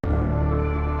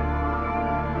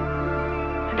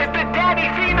Daddy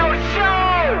Fino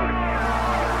Show!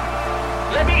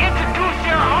 Let me introduce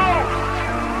your host,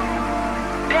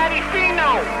 Daddy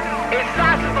Fino, and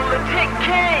Sasha the Legit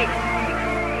King.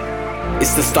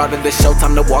 It's the start of the show,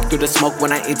 time to walk through the smoke.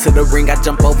 When I enter the ring, I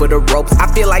jump over the ropes.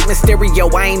 I feel like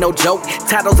Mysterio, I ain't no joke.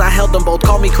 Titles, I held them both,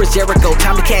 call me Chris Jericho.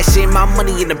 Time to cash in my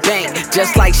money in the bank.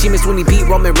 Just like Sheamus when he beat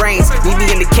Roman Reigns. Leave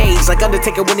me in the cage, like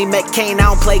Undertaker when he met Kane. I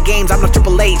don't play games, I'm no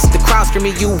Triple H. The crowd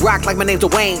screaming, you rock like my name's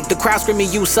Dwayne. The crowd screaming,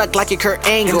 you suck like you're Kurt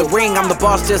Angle. In the ring, I'm the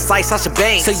boss just like Sasha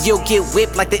Banks. So you'll get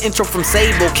whipped like the intro from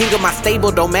Sable. King of my stable,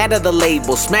 don't matter the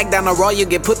label. Smackdown or Raw, you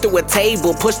get put through a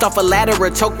table. Pushed off a ladder or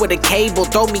choked with a cable.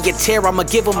 Throw me a chair, I'ma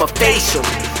give him a facial.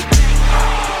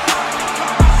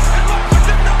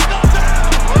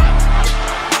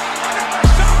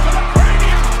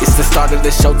 It's the start of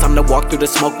the show, time to walk through the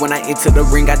smoke. When I enter the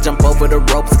ring, I jump over the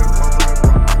ropes.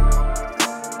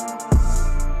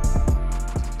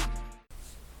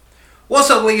 What's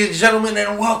up, ladies and gentlemen,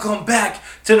 and welcome back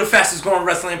to the fastest growing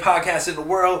wrestling podcast in the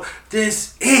world.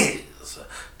 This is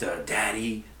the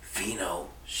Daddy Fino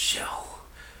Show.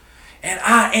 And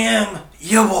I am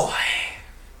your boy.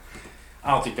 I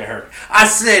don't think they heard me. I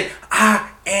said, I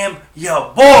am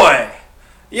your boy.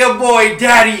 Your boy,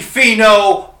 Daddy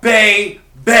Fino, Bay.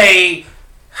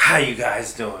 How you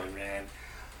guys doing, man?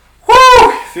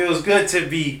 Woo! Feels good to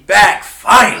be back,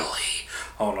 finally.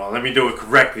 Hold on, let me do it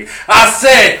correctly. I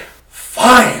said,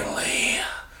 finally.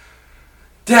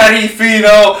 Daddy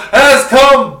Fino has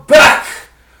come back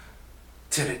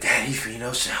to the Daddy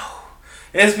Fino Show.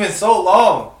 It's been so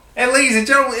long. And ladies and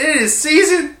gentlemen, it is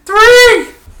season 3.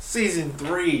 Season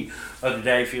 3 of the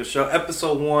Daddy Fino Show.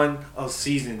 Episode 1 of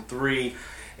season 3.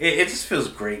 It just feels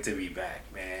great to be back,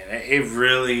 man. It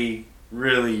really,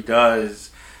 really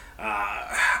does.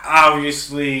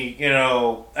 Obviously, you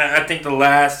know, I think the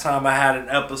last time I had an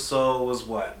episode was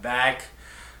back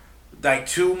like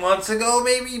 2 months ago,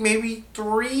 maybe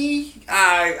 3.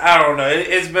 I don't know.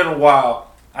 It's been a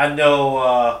while. I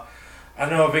know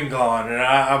I've been gone, and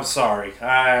I'm sorry.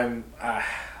 I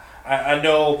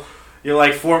know you're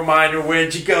like, Fort Minor,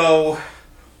 where'd you go?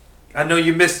 I know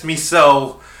you missed me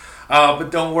so, but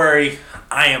don't worry,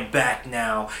 I am back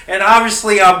now. And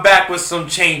obviously I'm back with some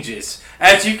changes.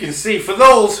 As you can see, for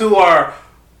those who are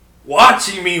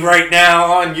watching me right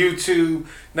now on YouTube,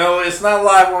 no, it's not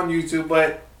live on YouTube,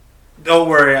 but don't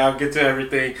worry, I'll get to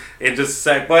everything in just a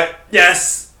sec. But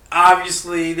yes,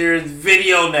 obviously there's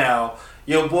video now.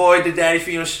 Your boy, the Daddy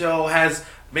Fino Show, has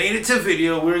made it to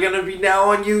video. We're going to be now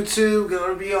on YouTube,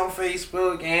 going to be on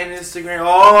Facebook and Instagram.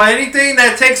 Anything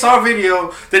that takes our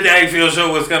video, the Daddy Fino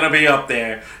Show is going to be up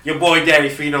there. Your boy Daddy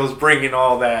Fino's bringing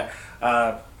all that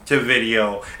to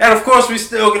video. And of course, we're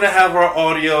still going to have our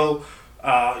audio,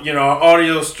 our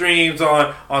audio streams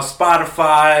on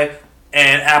Spotify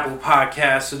and Apple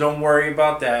Podcasts. So don't worry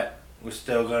about that. We're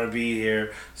still going to be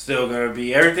here. Still going to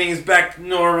be. Everything's back to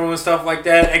normal and stuff like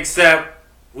that, except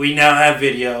we now have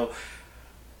video.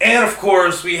 And of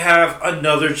course, we have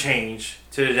another change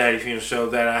to the Daddy Fino Show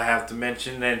that I have to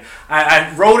mention. And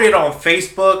I wrote it on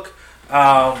Facebook.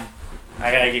 I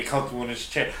gotta get comfortable in this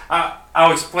chair.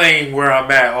 I'll explain where I'm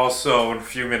at also in a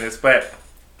few minutes. But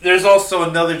there's also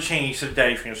another change to the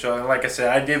Daddy Fino Show. And like I said,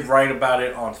 I did write about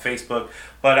it on Facebook.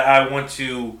 But I want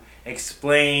to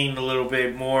explain a little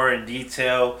bit more in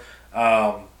detail.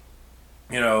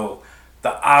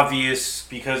 The obvious,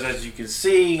 because as you can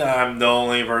see, I'm the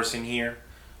only person here.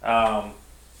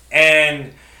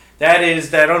 And that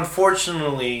is that,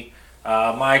 unfortunately,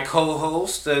 my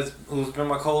co-host, who's been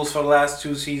my co-host for the last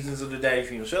 2 seasons of the Daddy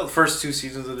Fino Show, the first 2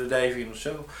 seasons of the Daddy Fino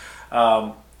Show,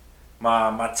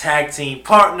 my tag team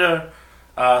partner,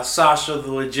 Sasha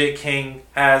the Legit King,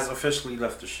 has officially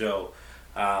left the show.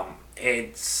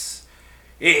 It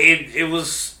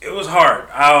was hard.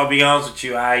 I'll be honest with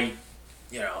you.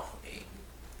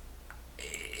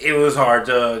 It was hard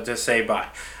to say bye.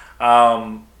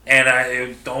 And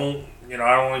I don't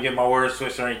want to get my words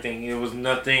twisted or anything. It was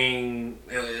nothing.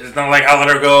 It's not like I let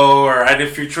her go or I did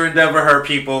future endeavor hurt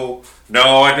people.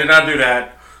 No, I did not do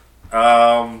that.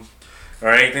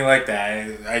 Or anything like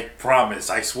that. I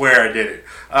promise. I swear I did it.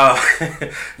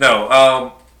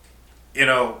 No.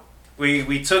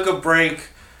 We took a break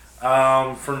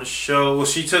from the show. Well,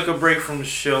 she took a break from the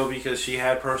show because she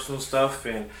had personal stuff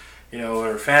and,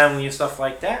 her family and stuff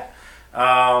like that.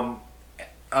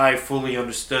 I fully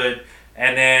understood.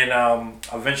 And then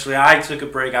eventually I took a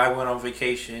break. I went on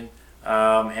vacation.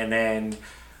 And then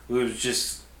it was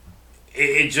just,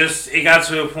 it got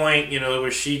to a point,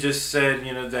 where she just said,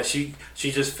 that she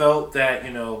just felt that,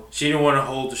 she didn't want to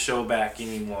hold the show back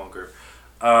any longer.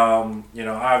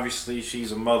 Obviously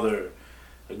she's a mother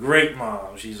a great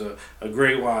mom. She's a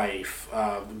great wife,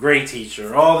 great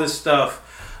teacher. All this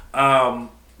stuff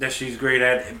that she's great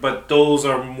at. But those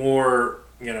are more,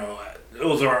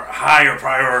 those are higher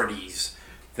priorities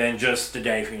than just the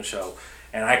Daddy Fino Show.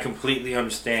 And I completely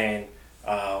understand,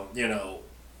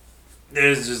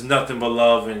 there's just nothing but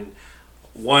love and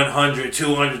 100,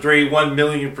 200, 3,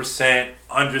 1,000,000%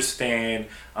 understand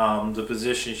the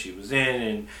position she was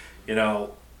in. And,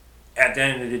 at the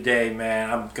end of the day, man,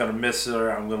 I'm going to miss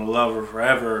her. I'm going to love her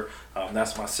forever.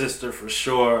 That's my sister for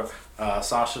sure.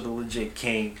 Sasha the Legit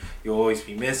King. You'll always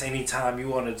be missed. Anytime you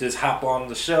want to just hop on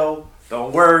the show,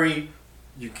 don't worry.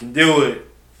 You can do it.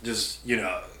 Just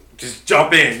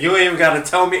jump in. You don't even got to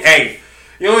tell me. Hey,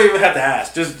 you don't even have to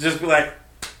ask. Just be like,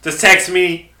 just text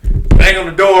me. Bang on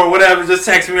the door or whatever. Just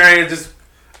text me right here.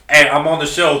 Hey, I'm on the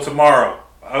show tomorrow.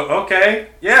 Okay.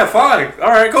 Yeah, fine. All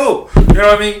right, cool. You know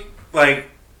what I mean? Like,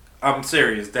 I'm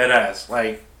serious. Dead ass.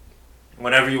 Like,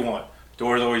 whenever you want.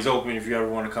 Door's always open if you ever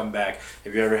want to come back.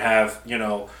 If you ever have,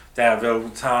 that available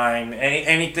time.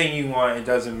 Anything you want, it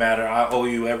doesn't matter. I owe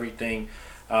you everything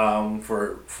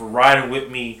for riding with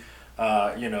me,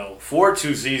 for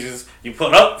 2 seasons. You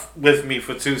put up with me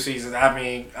for 2 seasons. I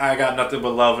mean, I got nothing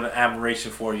but love and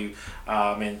admiration for you.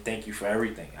 And thank you for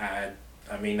everything. I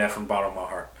mean that from the bottom of my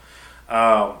heart.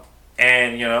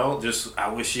 And, just I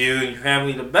wish you and your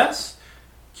family the best.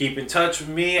 Keep in touch with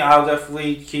me. I'll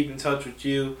definitely keep in touch with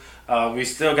you. We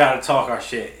still got to talk our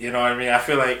shit. You know what I mean? I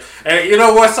feel like, and you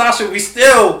know what, Sasha? I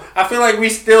feel like we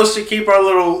still should keep our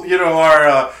little,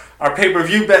 our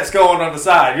pay-per-view bets going on the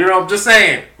side. I'm just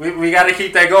saying. We got to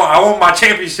keep that going. I want my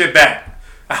championship back.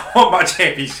 But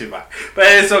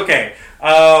it's okay.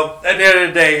 At the end of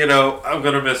the day, I'm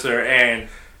going to miss her. And,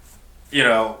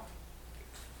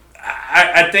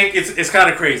 I think it's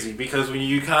kind of crazy because when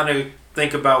you kind of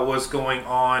think about what's going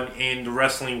on in the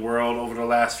wrestling world over the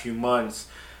last few months,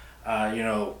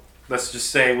 let's just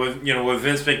say with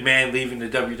Vince McMahon leaving the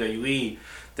WWE,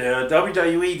 the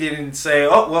WWE didn't say,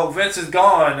 oh, well, Vince is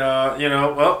gone,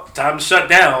 well, time to shut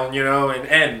down, and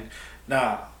end.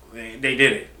 Nah, they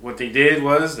did it. What they did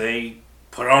was they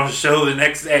put on a show the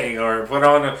next day or put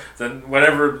on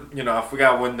whatever, I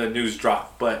forgot when the news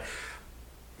dropped, but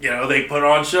they put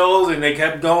on shows and they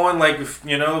kept going like, it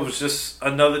was just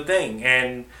another thing.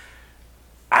 And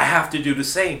I have to do the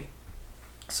same.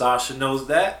 Sasha knows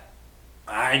that.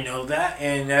 I know that.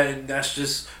 And that's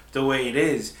just the way it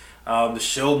is. The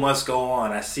show must go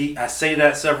on. I say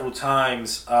that several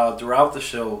times throughout the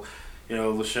show.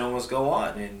 The show must go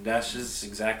on. And that's just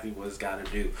exactly what it's got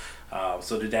to do.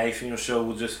 So the Daddy Fino Show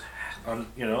will just,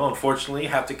 unfortunately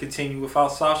have to continue without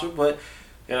Sasha. But,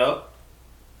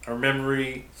 her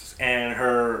memory and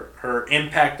her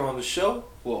impact on the show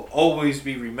will always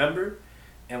be remembered.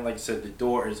 And like I said, the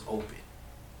door is open.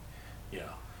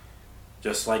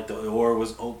 Just like the door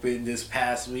was open this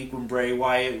past week when Bray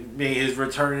Wyatt made his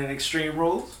return in Extreme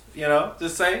Rules.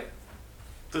 Just saying.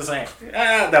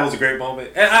 That was a great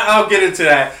moment. And I'll get into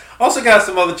that. Also got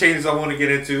some other changes I want to get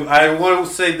into. I want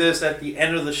to say this at the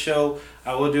end of the show.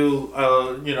 I will do,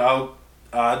 I'll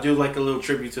do like a little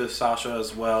tribute to Sasha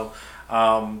as well.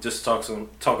 Just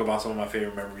talk about some of my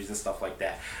favorite memories and stuff like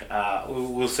that.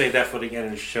 We'll save that for the end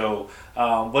of the show.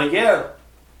 But yeah,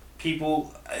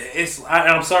 people,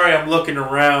 I'm sorry I'm looking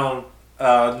around,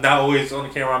 not always on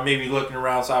the camera. I'm maybe looking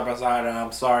around side by side. And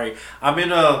I'm sorry.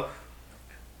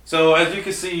 So as you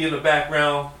can see in the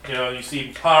background, you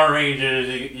see Power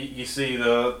Rangers. You see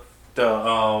the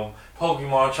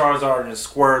Pokemon Charizard and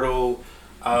Squirtle.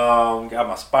 Got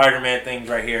my Spider-Man things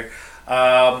right here.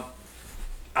 I'm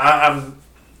right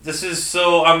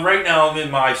now I'm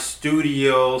in my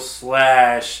studio /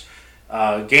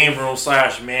 game room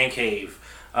 / man cave.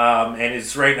 And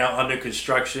it's right now under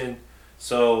construction.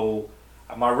 So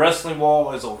my wrestling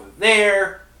wall is over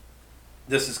there.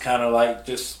 This is kind of like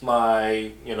just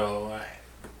my,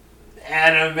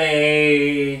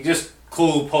 anime, just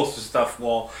cool poster stuff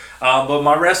wall. But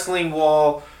my wrestling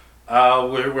wall,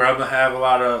 where I'm going to have a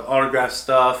lot of autograph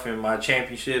stuff and my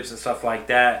championships and stuff like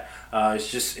that,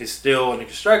 it's still under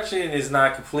construction. It's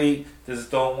not complete. This is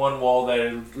the one wall that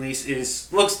at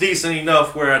least looks decent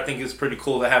enough where I think it's pretty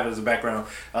cool to have it as a background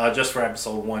just for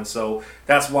episode 1. So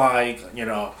that's why,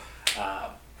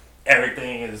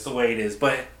 everything is the way it is.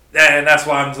 And that's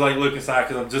why I'm like looking inside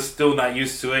because I'm just still not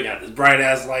used to it. Got this bright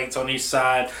ass lights on each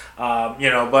side, But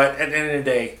at the end of the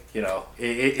day,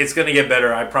 it's gonna get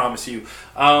better. I promise you.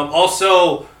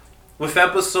 Also, with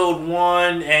episode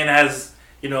 1, and as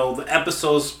the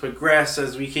episodes progress,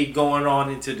 as we keep going on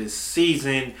into this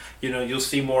season, you'll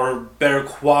see better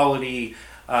quality,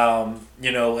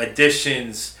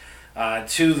 additions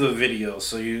to the video.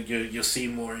 So you'll see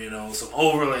more, some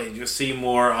overlays. You'll see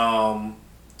more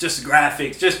just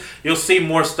graphics. Just you'll see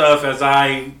more stuff as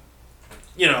I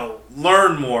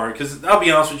learn more. Because I'll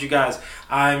be honest with you guys,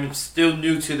 I'm still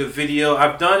new to the video.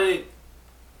 I've done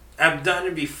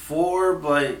it before,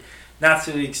 but not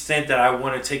to the extent that I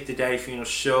want to take the Daddy Fino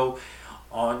show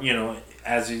on,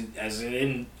 as it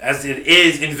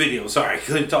is in video. Sorry, I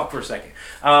couldn't talk for a second.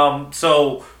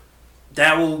 So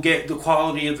that will get, the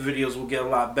quality of the videos will get a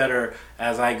lot better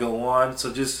as I go on.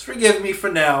 So just forgive me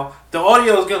for now. The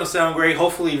audio is going to sound great.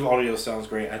 Hopefully the audio sounds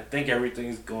great. I think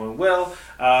everything's going well.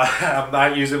 I'm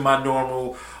not using my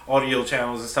normal audio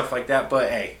channels and stuff like that. But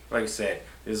hey, like I said,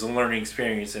 it's a learning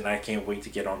experience, and I can't wait to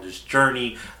get on this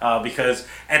journey because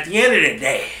at the end of the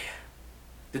day,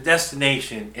 the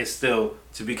destination is still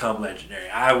to become legendary.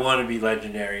 I want to be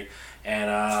legendary, and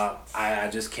I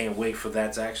just can't wait for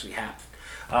that to actually happen.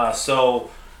 So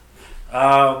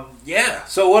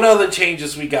what other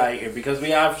changes we got here? Because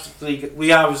we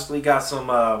obviously got some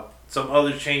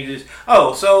other changes.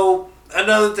 Oh, so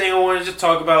another thing I wanted to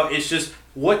talk about is just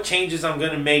what changes I'm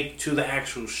going to make to the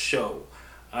actual show.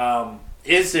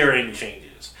 Is there any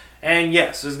changes? And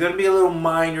yes, there's going to be a little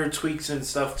minor tweaks and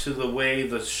stuff to the way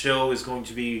the show is going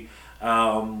to be.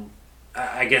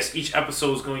 I guess each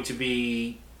episode is going to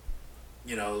be,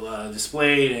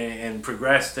 displayed and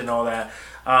progressed and all that.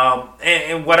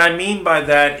 And what I mean by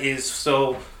that is,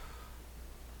 so,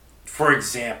 for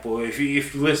example, if you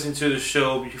listen to the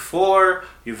show before,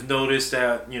 you've noticed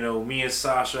that, me and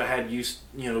Sasha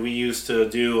we used to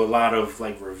do a lot of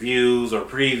like reviews or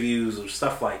previews or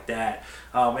stuff like that.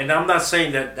 And I'm not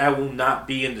saying that will not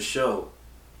be in the show.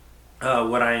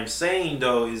 What I am saying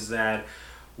though is that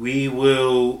we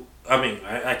will,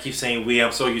 I keep saying we,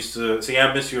 I'm so used to, see,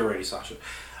 I miss you already, Sasha.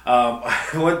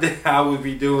 One thing I would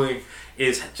be doing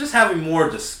is just having more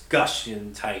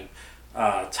discussion type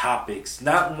topics,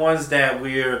 not ones that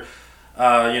we're,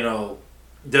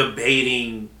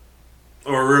 debating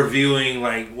or reviewing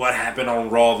like what happened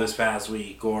on Raw this past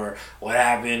week or what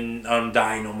happened on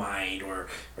Dynamite or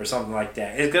something like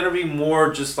that. It's going to be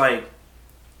more just like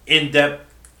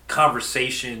in-depth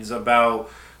conversations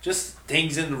about just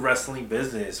things in the wrestling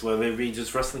business, whether it be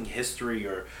just wrestling history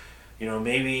or,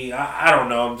 maybe, I don't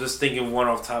know, I'm just thinking one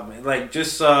off top, like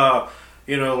just, like,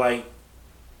 I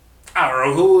don't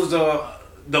know, who's the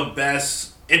best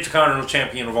Intercontinental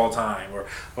Champion of all time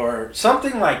or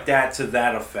something like that to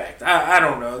that effect. I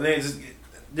don't know.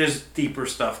 There's deeper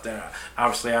stuff that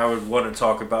obviously I would want to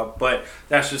talk about, but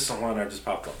that's just someone that just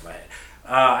popped up in my head.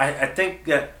 I think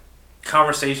that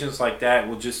conversations like that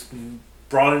will just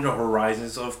broaden the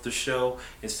horizons of the show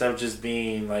instead of just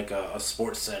being like a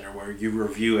sports center where you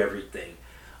review everything.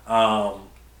 And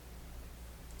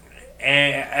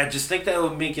I just think that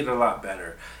would make it a lot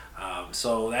better.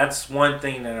 So that's one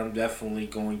thing that I'm definitely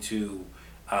going to,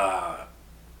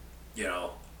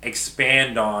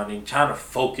 expand on and trying to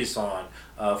focus on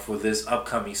for this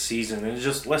upcoming season. And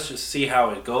let's just see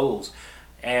how it goes.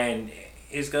 And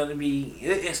it's gonna be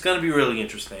really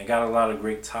interesting. I got a lot of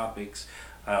great topics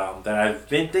that I've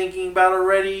been thinking about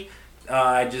already.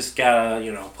 I just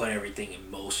gotta put everything in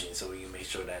motion so we can make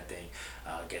sure that thing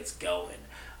gets going.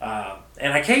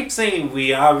 And I keep saying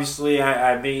we, obviously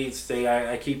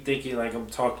I keep thinking like I'm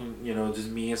talking, just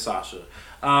me and Sasha.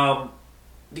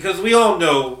 Because we all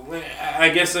know, I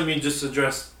guess let me just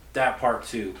address that part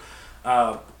too.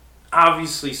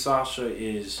 Obviously Sasha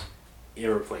is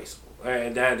irreplaceable.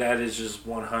 And that is just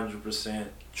 100%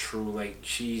 true. Like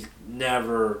she's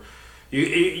never,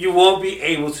 you won't be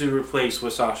able to replace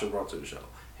what Sasha brought to the show.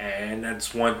 And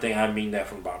that's one thing, I mean that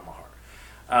from the bottom of my heart.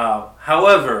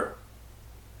 However,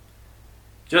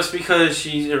 just because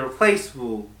she's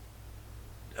irreplaceable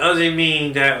doesn't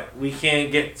mean that we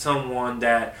can't get someone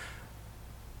that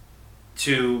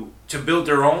to build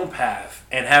their own path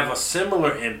and have a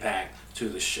similar impact to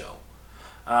the show.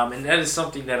 And that is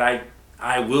something that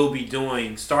I will be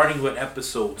doing starting with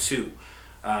episode 2.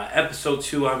 Episode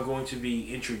 2, I'm going to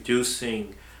be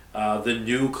introducing the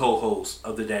new co-host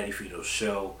of the Daddy Fino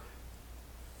show.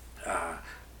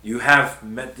 You have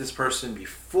met this person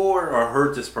before or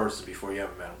heard this person before. You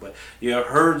haven't met him, but you have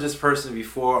heard this person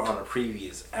before on a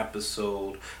previous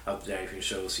episode of the Daddy Fino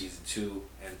show, season 2,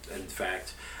 in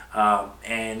fact.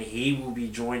 And he will be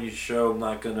joining the show. I'm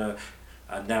not going to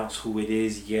announce who it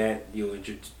is yet. You'll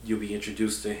be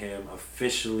introduced to him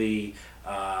officially,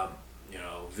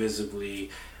 visibly,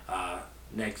 on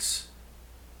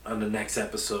the next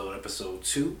episode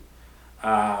 2.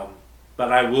 But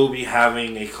I will be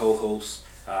having a co-host.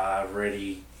 I've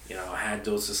already, had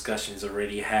those discussions.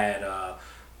 We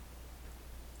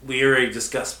already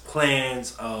discussed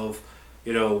plans of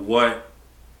what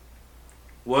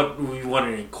we want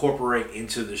to incorporate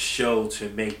into the show to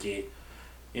make it,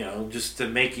 just to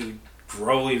make it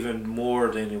grow even more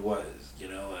than it was,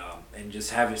 and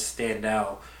just have it stand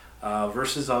out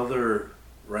versus other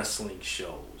wrestling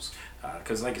shows.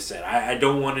 Because, like I said, I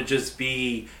don't want to just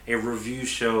be a review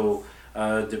show,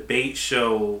 debate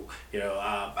show.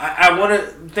 I want to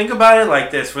think about it like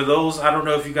this. For those, I don't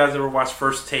know if you guys ever watched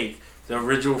First Take, the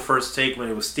original First Take when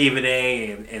it was Stephen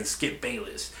A. and Skip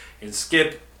Bayless. And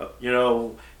Skip,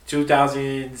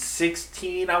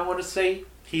 2016, I want to say,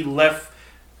 he left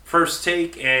First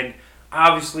Take, and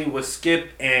obviously what Skip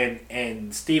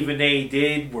and Stephen A.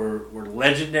 did were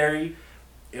legendary.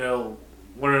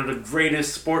 One of the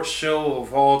greatest sports show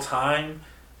of all time.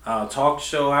 Talk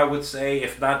show, I would say.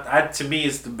 If not, to me,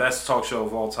 it's the best talk show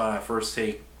of all time. First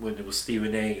Take, when it was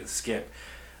Stephen A. and Skip.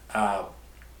 And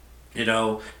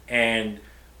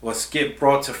what Skip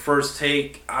brought to First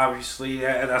Take, obviously,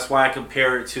 and that's why I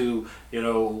compare it to,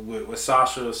 with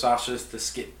Sasha. Sasha's the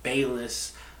Skip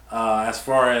Bayless, as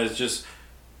far as just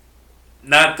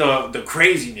not the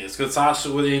craziness, because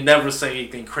Sasha would never say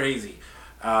anything crazy,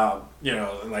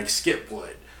 like Skip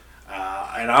would.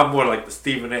 And I'm more like the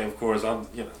Stephen A. Of course, I'm,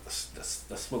 the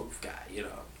smooth guy.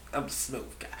 I'm the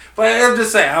smooth guy. But I'm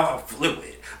just saying, I'm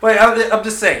fluid. But I'm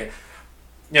just saying.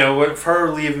 With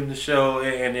her leaving the show,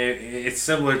 and it's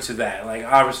similar to that. Like,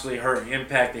 obviously, her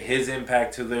impact, his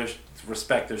impact to their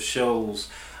respective shows,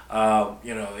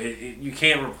 you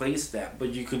can't replace that. But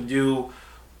you can do,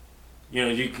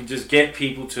 you can just get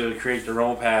people to create their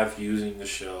own path using the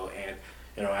show. And,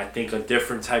 I think a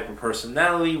different type of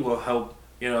personality will help,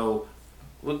 will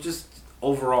just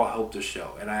overall help the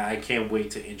show. And I can't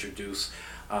wait to introduce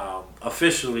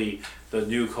officially the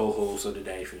new co-host of the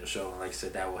Daddy Fino Show. And like I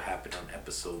said, that will happen on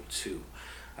episode 2.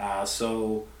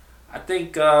 So I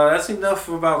think that's enough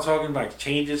about talking about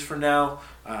changes for now.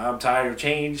 I'm tired of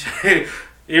change.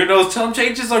 Even though some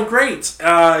changes are great.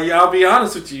 I'll be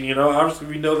honest with you. Obviously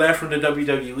we know that from the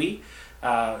WWE.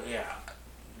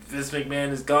 Vince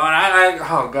McMahon is gone.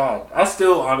 Oh God, I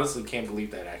still honestly can't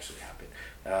believe that actually happened.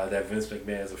 That Vince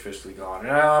McMahon is officially gone.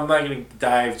 And I'm not going to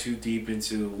dive too deep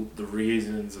into the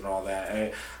reasons and all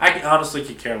that. I honestly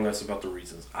could care less about the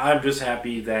reasons. I'm just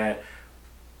happy that,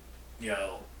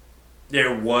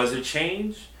 there was a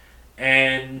change.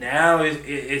 And now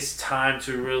it's time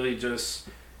to really just...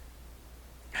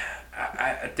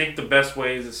 I think the best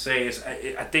way to say is...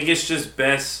 I think it's just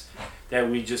best that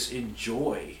we just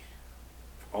enjoy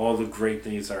all the great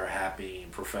things that are happening in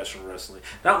professional wrestling.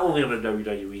 Not only on the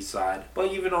WWE side,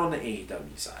 but even on the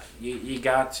AEW side. You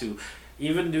got to.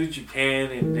 Even New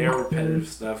Japan and their repetitive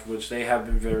stuff, which they have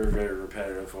been very, very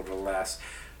repetitive over the last,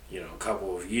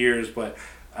 couple of years. But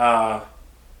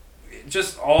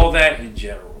just all that in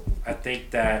general. I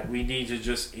think that we need to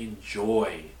just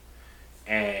enjoy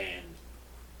and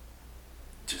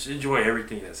just enjoy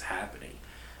everything that's happening.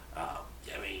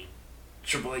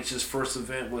 Triple H's first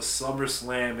event was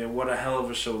SummerSlam, and what a hell of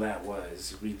a show that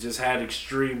was. We just had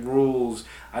Extreme Rules.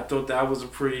 I thought that was a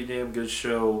pretty damn good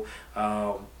show.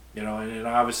 And then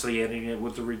obviously ending it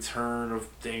with the return of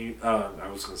Daniel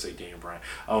Bryan,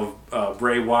 of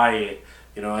Bray Wyatt.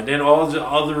 And then all the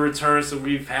other returns that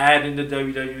we've had in the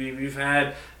WWE. We've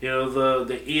had, the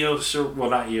Io Shirai, well,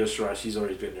 not Io Shirai, she's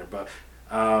already been there, but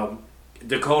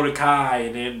Dakota Kai,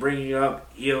 and then bringing up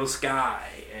Io Sky,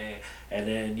 and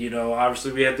then,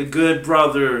 obviously we had the Good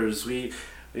Brothers.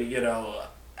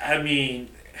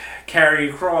 Karrion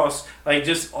Kross. Like,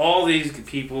 just all these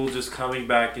people just coming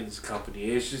back into the company.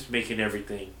 It's just making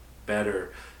everything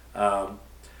better. And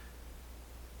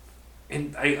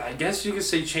I guess you could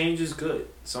say change is good.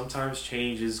 Sometimes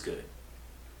change is good.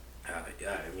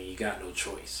 You got no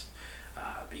choice.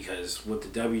 Because what the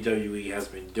WWE has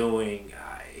been doing,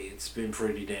 it's been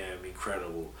pretty damn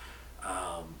incredible.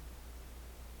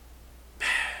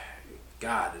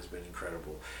 God, it's been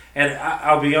incredible. And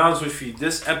I'll be honest with you,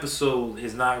 this episode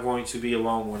is not going to be a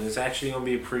long one. It's actually going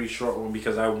to be a pretty short one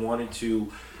because I wanted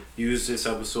to use this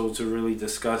episode to really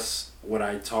discuss what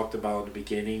I talked about in the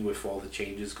beginning with all the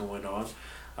changes going on.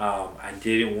 I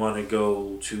didn't want to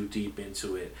go too deep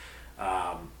into it.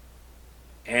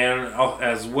 And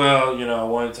as well, I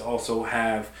wanted to also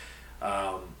have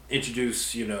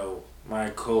introduce,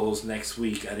 my co-host next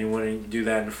week. I didn't want to do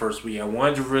that in the first week. I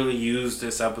wanted to really use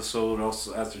this episode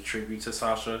also as a tribute to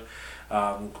Sasha.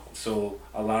 So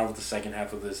a lot of the second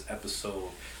half of this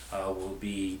episode will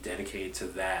be dedicated to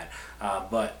that.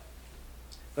 But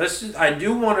I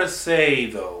do want to say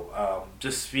though,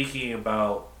 just speaking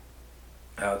about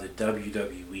the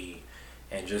WWE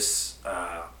and just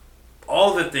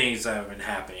all the things that have been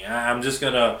happening. I'm just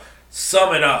gonna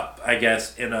sum it up, I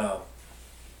guess, in a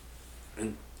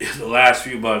in the last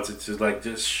few months, it's just like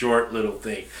this short little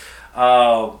thing.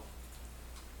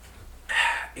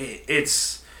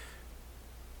 It's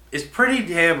pretty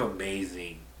damn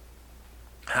amazing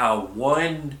how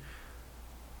one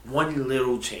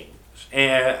little change,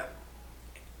 and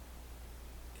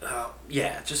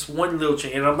just one little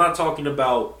change. And I'm not talking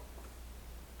about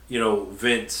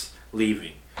Vince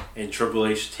leaving and Triple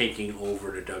H taking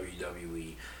over the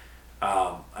WWE.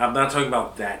 I'm not talking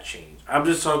about that change. I'm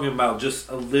just talking about just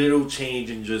a little change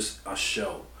in just a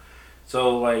show.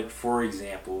 So, like, for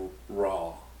example,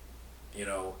 Raw.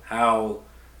 How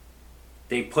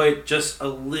they put just a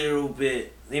little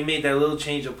bit, they made that little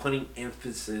change of putting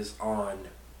emphasis on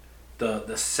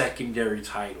the secondary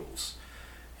titles.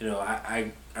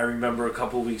 I remember a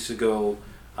couple weeks ago,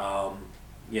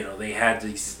 they had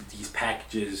these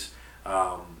packages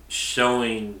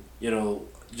showing,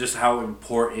 just how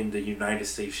important the United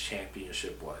States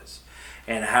Championship was.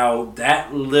 And how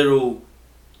that little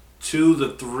 2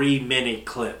 to 3 minute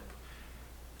clip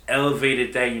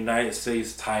elevated that United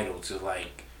States title to,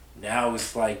 like, now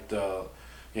it's like the,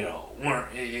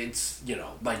 it's,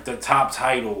 like the top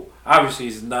title. Obviously,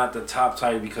 it's not the top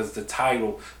title because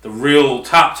the real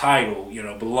top title,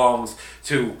 belongs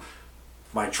to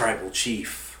my tribal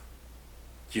chief.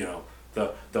 The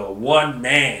one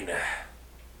man,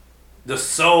 the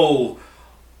sole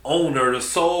owner, the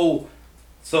sole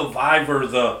survivor,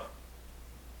 the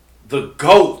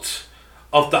GOAT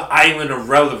of the island of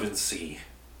relevancy.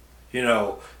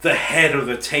 The head of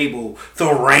the table,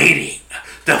 the reigning,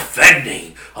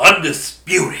 defending,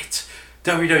 undisputed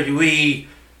WWE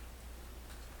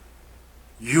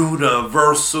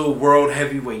Universal World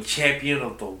Heavyweight Champion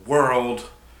of the world,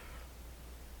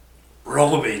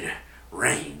 Roman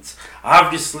Reigns.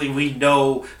 Obviously, we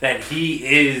know that he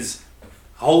is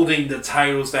holding the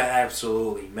titles that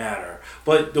absolutely matter.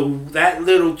 But that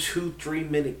little 2-3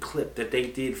 minute clip that they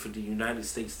did for the United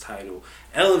States title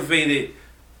elevated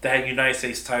that United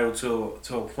States title to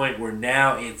a point where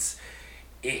now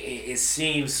it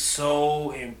seems so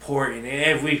important.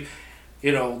 And if we,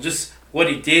 just what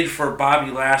he did for Bobby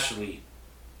Lashley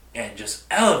and just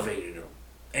elevated him.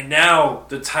 And now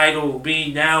the title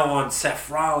being now on Seth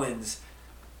Rollins,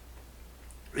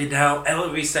 it now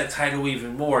elevates that title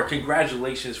even more.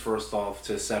 Congratulations, first off,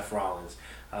 to Seth Rollins.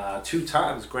 2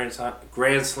 times Grand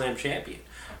Slam champion.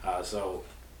 So,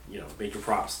 major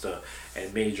props to,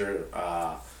 and major,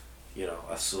 a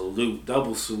salute,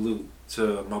 double salute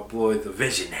to my boy, the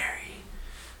visionary,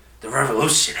 the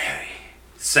revolutionary,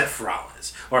 Seth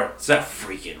Rollins, or Seth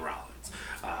freaking Rollins.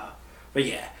 But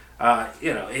yeah,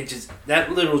 it just,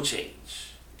 that little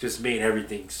change just made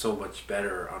everything so much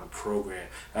better on the program.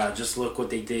 Just look what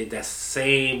they did, that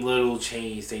same little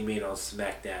change they made on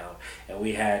SmackDown, and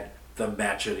we had the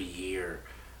match of the year,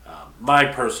 my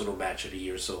personal match of the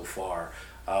year so far,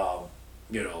 of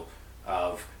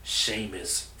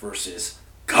Sheamus versus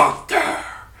Gunther.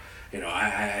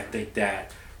 I think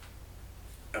that,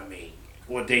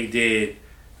 what they did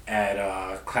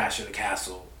at Clash of the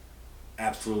Castle,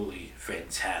 absolutely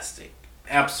fantastic.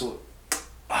 Absolute,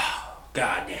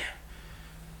 goddamn,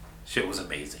 shit was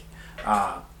amazing.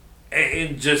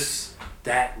 And just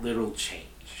that little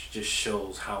change just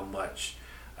shows how much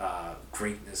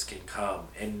greatness can come.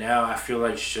 And now I feel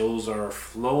like shows are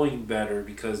flowing better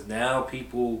because now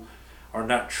people are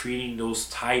not treating those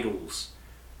titles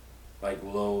like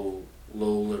low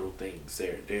little things.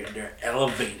 They're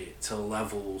elevated to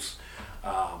levels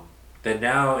that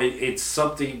now it's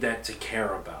something that to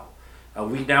care about.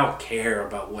 We now care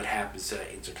about what happens to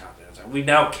the Intercontinental. We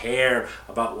now care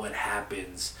about what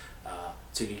happens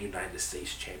to the United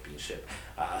States Championship.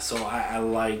 So I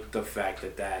like the fact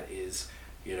that is,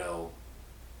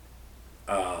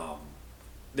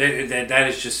 that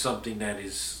is just something that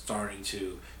is starting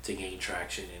to gain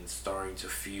traction and starting to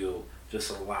feel just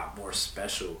a lot more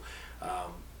special.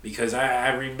 Because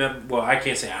I remember, well, I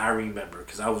can't say I remember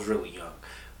because I was really young,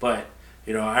 but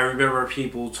I remember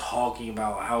people talking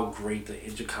about how great the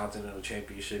Intercontinental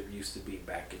Championship used to be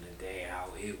back in the day, how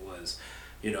it was,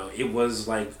 it was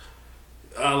like,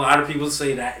 a lot of people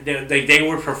say that they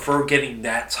would prefer getting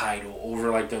that title over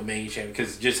like the main champion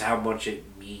because just how much it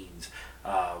means.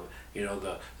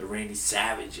 The Randy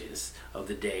Savages of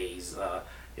the days,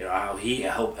 how he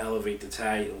helped elevate the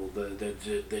title,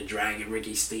 the Dragon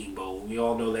Ricky Steamboat. We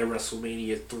all know that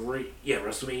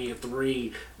WrestleMania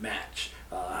 3 match,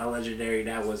 how legendary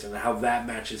that was, and how that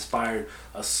match inspired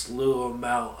a slew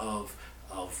amount of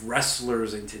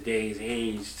wrestlers in today's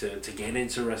age to get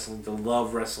into wrestling, to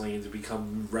love wrestling, and to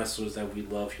become wrestlers that we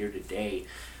love here today.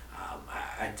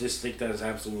 I just think that is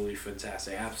absolutely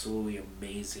fantastic, absolutely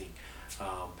amazing.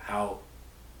 How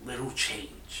little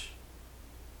change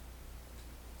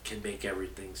can make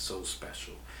everything so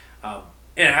special.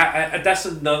 And I that's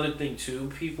another thing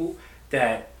too, people,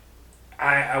 that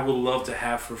I would love to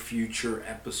have for future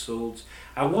episodes.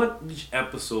 I want each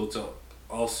episode to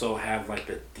also have like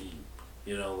a theme.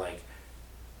 You know, like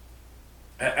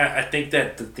I think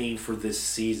that the theme for this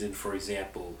season, for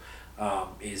example,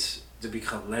 is to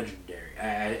become legendary.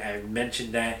 I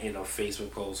mentioned that in a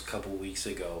Facebook post a couple weeks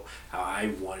ago, how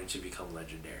I wanted to become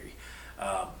legendary.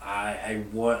 I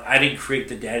didn't create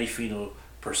the Daddy Fino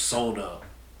persona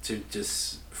to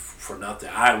just for nothing.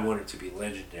 I wanted to be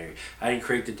legendary. I didn't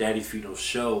create the Daddy Fino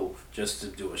show just to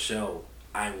do a show.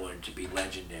 I wanted to be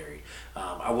legendary.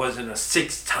 I wasn't a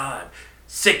six-time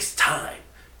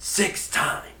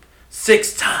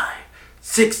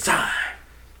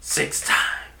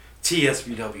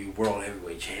TSBW World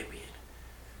Heavyweight Champion.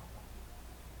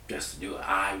 Just to do it.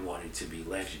 I wanted to be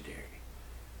legendary.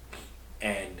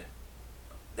 And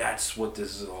that's what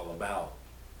this is all about.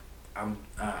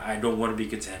 I don't want to be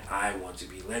content. I want to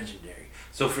be legendary.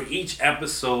 So for each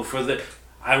episode,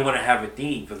 I want to have a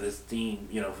theme for this theme.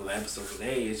 You know, for the episode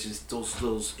today, it's just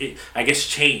those. I guess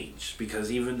change, because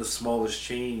even the smallest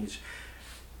change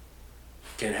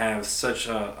can have such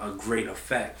a great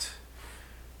effect.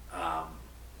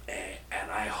 And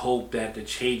I hope that the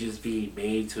changes being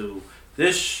made to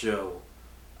this show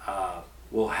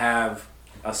will have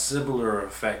a similar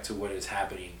effect to what is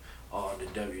happening on the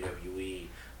WWE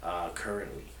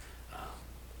currently.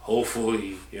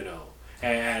 Hopefully, you know.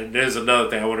 And there's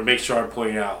another thing I want to make sure I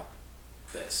point out.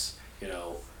 This, you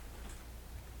know,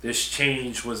 this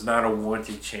change was not a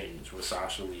wanted change with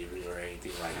Sasha leaving or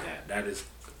anything like that. That is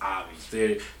obvious.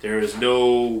 There is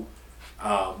no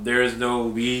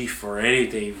beef or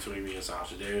anything between me and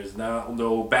Sasha. There is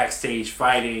no backstage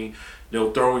fighting,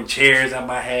 no throwing chairs at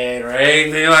my head or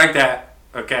anything like that.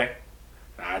 Okay?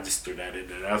 I just threw that in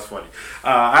there. That's funny.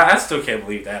 I still can't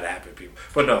believe that happened, people.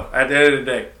 But no, at the end of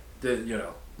the day, you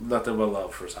know, nothing but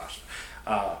love for Sasha.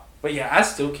 But yeah, I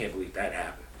still can't believe that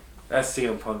happened. That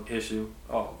CM Punk issue.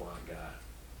 Oh my God.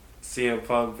 CM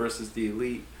Punk versus the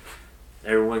Elite.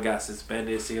 Everyone got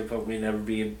suspended. CM Punk may never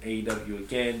be in AEW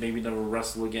again. Maybe never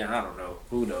wrestle again. I don't know.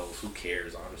 Who knows? Who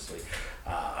cares, honestly?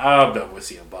 I'm done with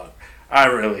CM Punk. I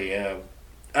really am.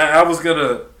 I'll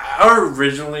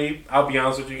be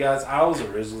honest with you guys, I was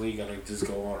originally going to just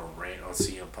go on a rant on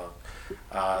CM Punk.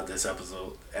 This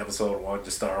episode 1,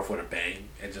 just start off with a bang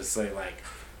and just say, like,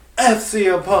 F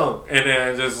CM Punk, and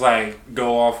then just, like,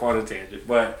 go off on a tangent.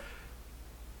 But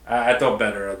I thought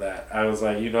better of that. I was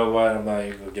like, you know what? I'm not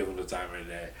even going to give him the time of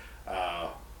the day.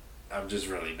 I'm just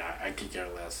really not. I could care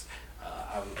less.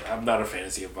 I'm not a fan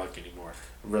of CM Punk anymore.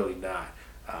 I'm really not.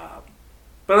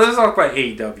 But let's talk about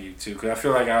AEW too, because I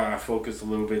feel like I focused a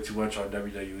little bit too much on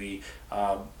WWE.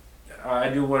 I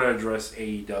do want to address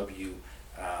AEW.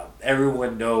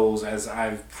 Everyone knows, as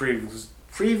I've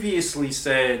previously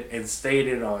said and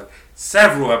stated on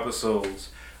several episodes,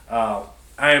 I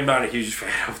am not a huge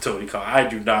fan of Tony Khan. I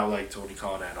do not like Tony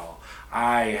Khan at all.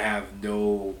 I have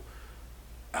no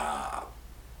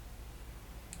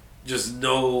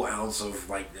ounce of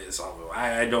likeness of him.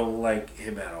 I don't like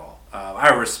him at all. I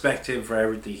respect him for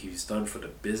everything he's done for the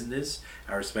business.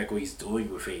 I respect what he's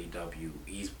doing with AEW.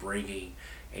 He's bringing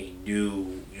a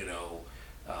new,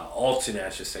 alternate, I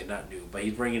should say, not new, but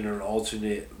he's bringing an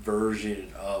alternate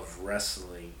version of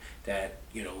wrestling that,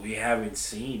 we haven't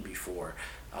seen before.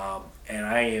 And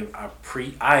I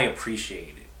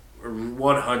appreciate it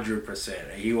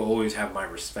 100%. He will always have my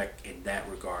respect in that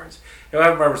regards. He'll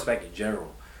have my respect in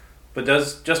general. But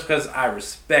just because I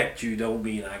respect you don't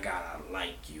mean I gotta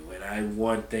like you. And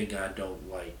one thing I don't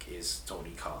like is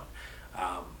Tony Khan.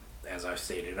 As I've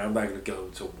stated, I'm not gonna go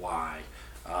into why,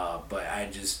 but I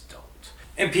just don't.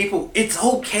 And people, it's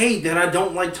okay that I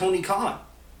don't like Tony Khan.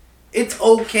 It's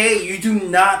okay. You do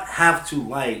not have to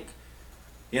like,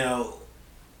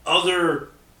 other,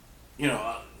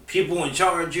 people in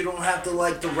charge. You don't have to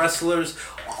like the wrestlers.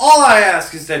 All I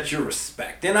ask is that you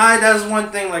respect. And that's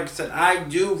one thing, like I said, I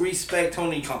do respect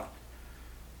Tony Khan.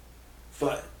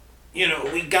 But,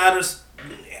 we gotta,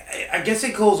 I guess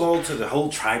it goes all to the whole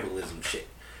tribalism shit.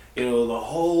 The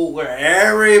whole, where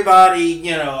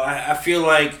everybody, I feel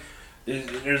like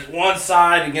there's one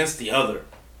side against the other.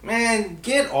 Man,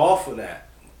 get off of that.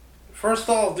 First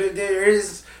off, there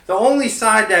is, the only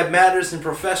side that matters in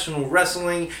professional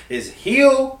wrestling is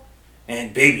heel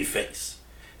and babyface.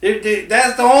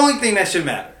 That's the only thing that should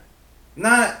matter.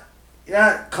 Not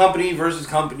company versus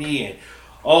company and,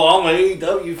 I'm an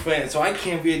AEW fan, so I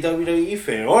can't be a WWE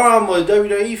fan. Or I'm a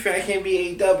WWE fan, I can't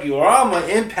be AEW. Or I'm an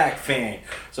Impact fan,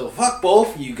 so fuck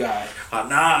both of you guys.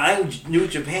 I'm New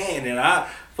Japan, and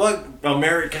Fuck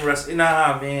American wrestling.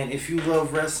 Nah, man. If you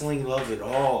love wrestling, love it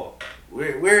all.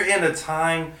 We're in a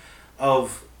time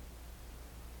of...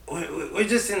 We're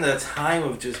just in the time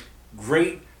of just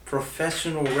great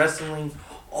professional wrestling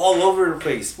all over the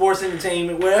place. Sports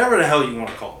entertainment, whatever the hell you want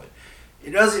to call it.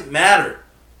 It doesn't matter.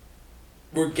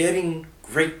 We're getting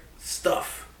great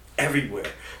stuff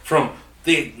everywhere. From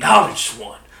the acknowledged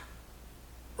one,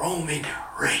 Roman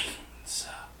Reigns,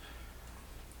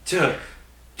 to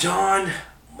Jon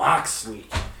Moxley,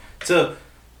 to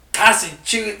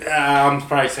I'm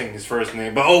probably saying his first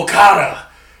name, but Okada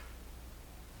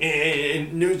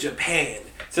in New Japan,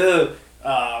 to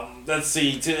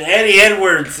to Eddie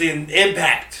Edwards in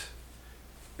Impact,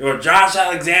 or Josh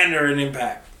Alexander in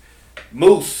Impact,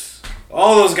 Moose,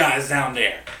 all those guys down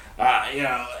there.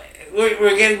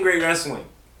 We're getting great wrestling.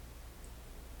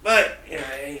 But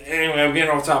anyway, I'm getting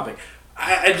off topic.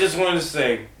 I just wanted to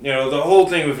say, the whole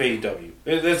thing with AEW.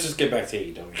 Let's just get back to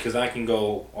AEW, because I can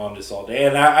go on this all day.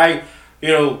 And I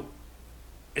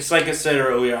it's like I said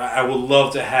earlier, I would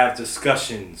love to have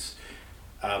discussions,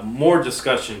 more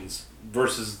discussions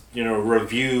versus,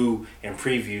 review and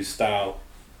preview style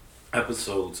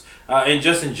episodes. And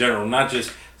just in general, not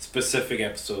just specific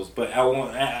episodes, but I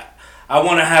want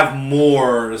to have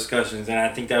more discussions, and I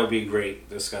think that would be a great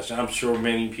discussion. I'm sure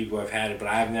many people have had it, but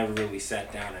I've never really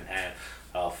sat down and had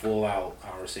a full-out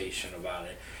conversation about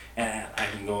it. And I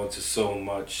can go into so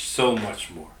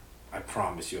much more. I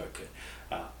promise you I could.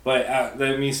 But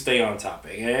let me stay on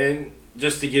topic. And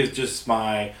just to give just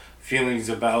my feelings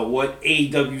about what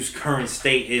AEW's current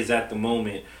state is at the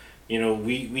moment,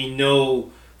 we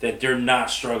know that they're not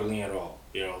struggling at all.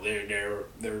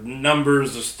 Their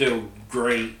numbers are still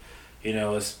great.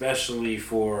 Especially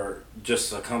for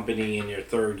just a company in their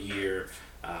third year.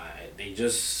 They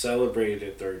just celebrated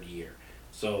their third year.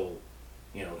 So,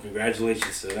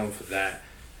 congratulations to them for that.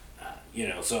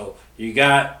 So you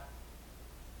got,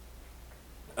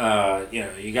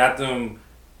 you got them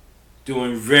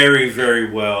doing very,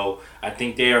 very well. I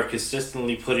think they are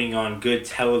consistently putting on good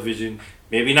television.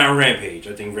 Maybe not Rampage.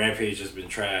 I think Rampage has been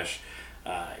trash.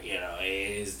 It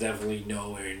is definitely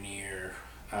nowhere near...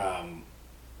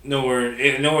 Nowhere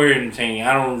entertaining.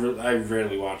 I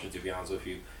rarely watch it, to be honest with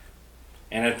you.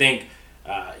 And I think,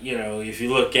 if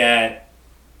you look at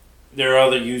their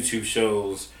other YouTube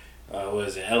shows,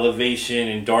 Elevation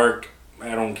and Dark,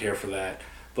 I don't care for that.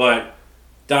 But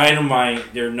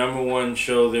Dynamite, their number one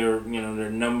show, their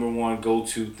number one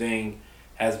go-to thing,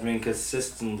 has been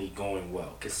consistently going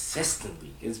well.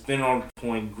 Consistently. It's been on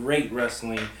point, great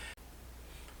wrestling.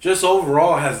 Just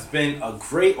overall has been a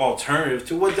great alternative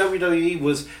to what WWE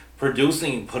was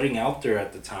producing and putting out there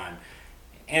at the time.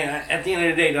 And at the end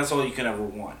of the day, that's all you can ever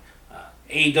want.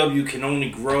 AEW can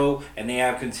only grow, and they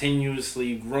have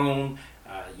continuously grown.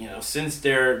 Since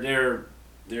their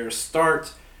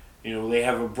start, they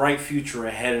have a bright future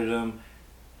ahead of them.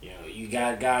 You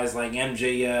got guys like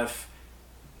MJF.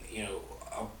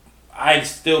 I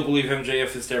still believe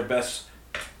MJF is their best,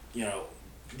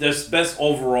 this best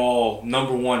overall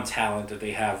number one talent that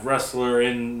they have. Wrestler,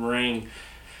 in-ring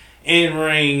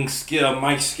skill,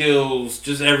 mic skills,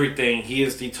 just everything. He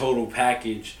is the total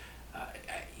package.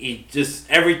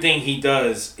 Everything he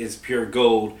does is pure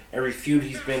gold. Every feud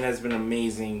he's been has been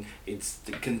amazing. It's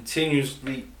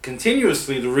continuously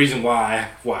the reason why I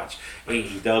watch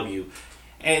AEW.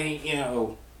 And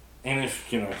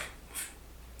if you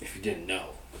didn't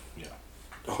know,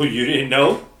 oh, you didn't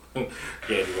know? Yeah,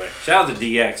 anyway. Shout out to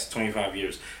DX, 25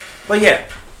 years. But yeah,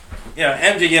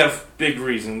 MJF, big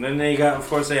reason. Then they have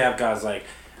guys like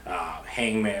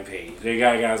Hangman Page. They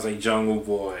got guys like Jungle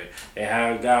Boy. They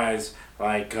have guys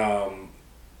like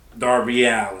Darby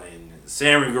Allin,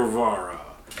 Sammy Guevara,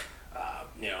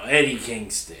 Eddie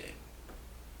Kingston.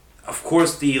 Of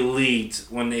course, the Elite,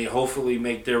 when they hopefully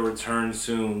make their return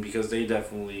soon, because they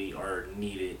definitely are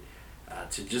needed.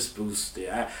 To just boost it.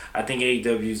 I think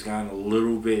AEW's gotten a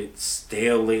little bit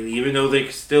stale lately, even though they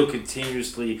still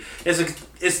continuously...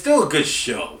 It's still a good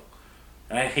show.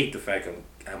 I hate the fact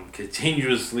I'm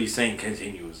continuously saying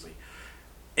continuously.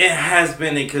 It has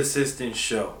been a consistent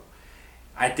show.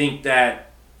 I think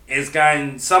that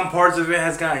some parts of it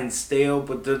has gotten stale,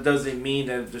 but that doesn't mean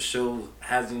that the show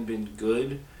hasn't been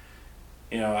good.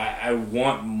 I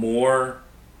want more...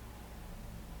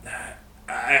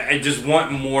 I just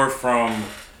want more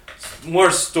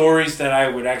stories that I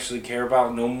would actually care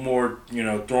about. No more,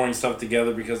 throwing stuff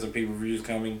together because the pay-per-view is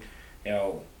coming.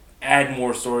 Add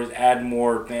more stories, add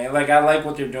more things. Like, I like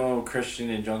what they're doing with Christian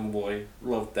and Jungle Boy.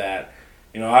 Love that.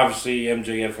 Obviously,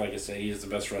 MJF, like I said, he is the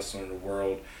best wrestler in the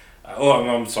world.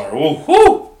 I'm sorry.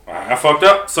 Whoa. I fucked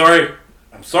up. Sorry.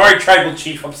 I'm sorry, Tribal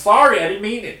Chief. I'm sorry. I didn't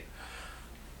mean it.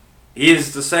 He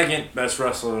is the second best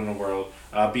wrestler in the world,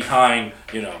 behind,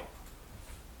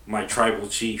 my tribal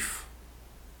chief,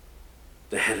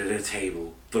 the head of the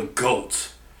table, the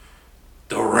GOAT,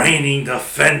 the reigning,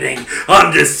 defending,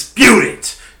 undisputed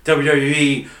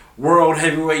WWE World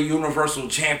Heavyweight Universal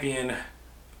Champion,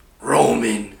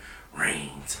 Roman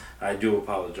Reigns. I do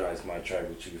apologize, my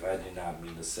tribal chief. I did not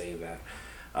mean to say that.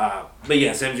 But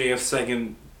yes, MJF's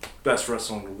second best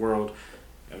wrestler in the world.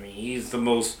 I mean, he's the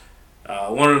most,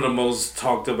 one of the most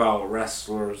talked about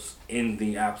wrestlers in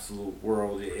the absolute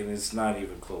world, and it's not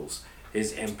even close.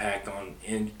 His impact on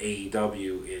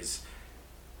AEW is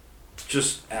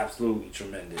just absolutely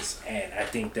tremendous, and I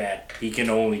think that he can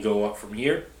only go up from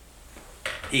here.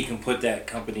 He can put that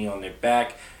company on their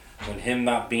back. When him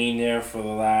not being there for the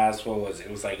last, what was it?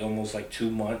 It was like almost like 3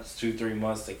 months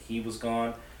that he was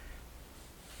gone.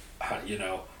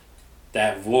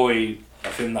 That void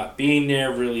of him not being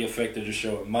there really affected the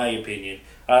show, in my opinion.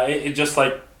 It just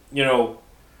like, the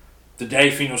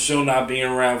Daddy Fino show not being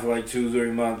around for like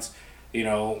 2-3 months, it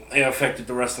affected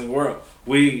the wrestling world.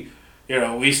 We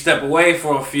step away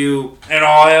for a few and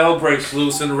all hell breaks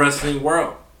loose in the wrestling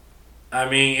world. I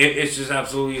mean, it's just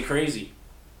absolutely crazy.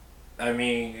 I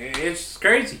mean, it's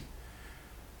crazy.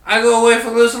 I go away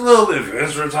for this a little bit.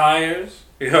 Vince retires.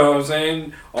 You know what I'm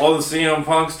saying? All the CM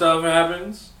Punk stuff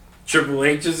happens. Triple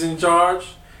H is in charge.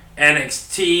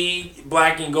 NXT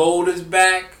Black and Gold is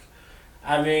back.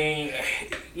 I mean,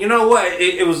 you know what?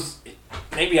 It was...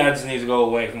 Maybe I just need to go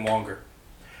away from longer.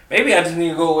 Maybe I just need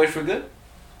to go away for good.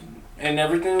 And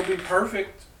everything will be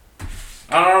perfect.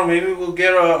 I don't know. Maybe we'll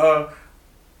get a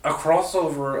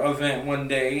crossover event one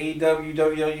day. AEW,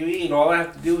 WWE. And all I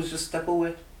have to do is just step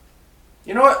away.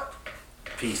 You know what?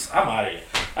 Peace. I'm out of here.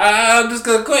 I'm just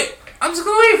going to quit. I'm just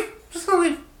going to leave. Just going to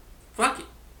leave. Fuck it.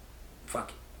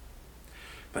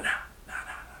 But no.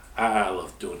 I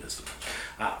love doing this.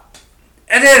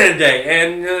 At the end of the day,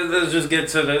 and let's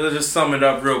just sum it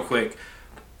up real quick.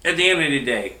 At the end of the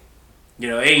day,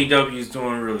 AEW is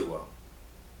doing really well.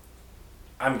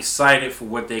 I'm excited for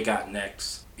what they got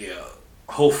next.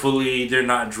 Hopefully they're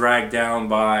not dragged down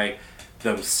by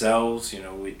themselves.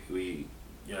 We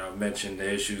mentioned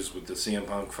the issues with the CM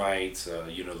Punk fights.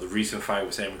 The recent fight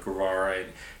with Sammy Guevara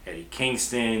and Eddie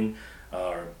Kingston.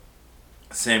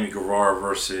 Sammy Guevara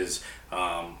versus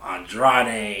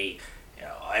Andrade.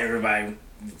 Everybody,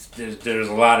 there's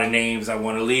a lot of names. I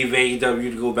want to leave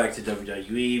AEW to go back to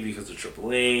WWE because of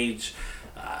Triple H.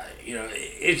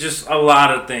 It's just a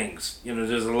lot of things.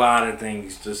 There's a lot of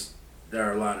things that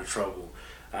are a lot of trouble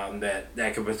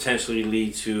that could potentially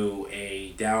lead to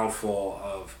a downfall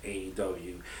of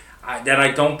AEW. That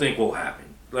I don't think will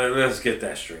happen. Let's get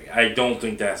that straight. I don't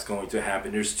think that's going to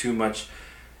happen. There's too much.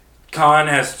 Khan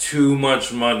has too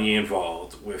much money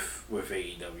involved with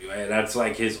AEW. And that's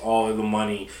like all of the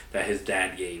money that his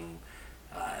dad gave him.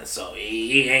 So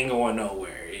he ain't going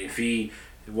nowhere. If he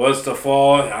was to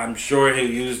fall, I'm sure he'll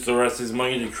use the rest of his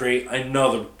money to create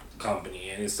another company.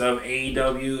 And instead of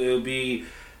AEW, it'll be,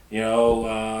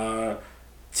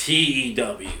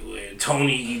 TEW and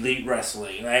Tony Elite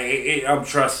Wrestling.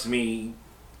 Trust me,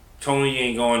 Tony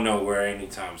ain't going nowhere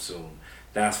anytime soon.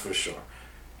 That's for sure.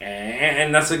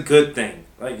 And that's a good thing.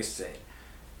 Like I said,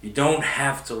 you don't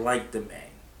have to like the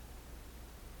man.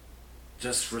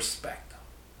 Just respect him.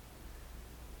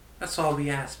 That's all we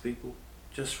ask, people.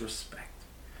 Just respect.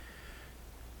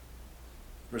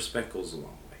 Respect goes a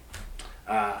long way.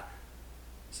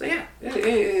 So yeah,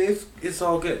 it's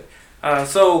all good.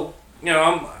 We're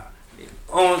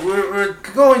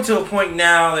going to a point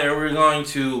now that we're going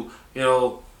to,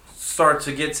 start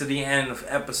to get to the end of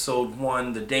episode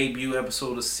 1, the debut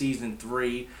episode of season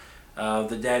 3 of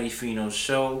the Daddy Fino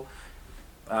show.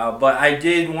 But I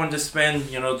did want to spend,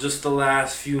 just the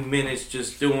last few minutes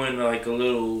just doing like a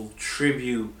little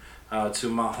tribute to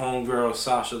my homegirl,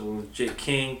 Sasha the Legit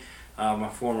King, my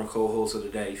former co-host of the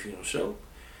Daddy Fino show.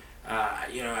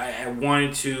 I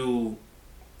wanted to,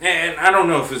 and I don't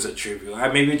know if it's a tribute.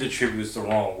 Maybe the tribute is the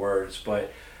wrong words,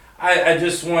 but I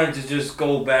just wanted to just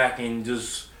go back and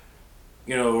just,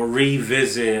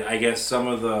 revisit, I guess, some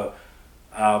of the,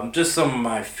 just some of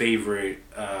my favorite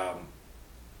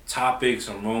topics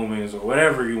or moments or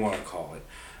whatever you want to call it.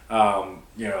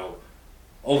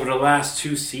 Over the last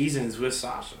 2 seasons with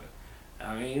Sasha.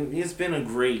 I mean, it's been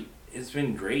great.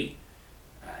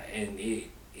 And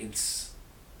it's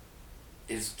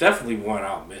definitely one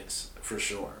I'll miss for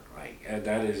sure. Like,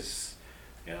 that is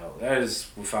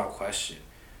without question.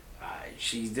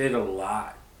 She did a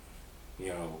lot.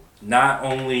 Not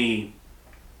only,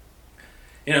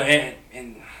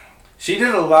 and she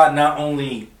did a lot not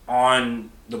only on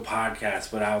the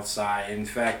podcast but outside. In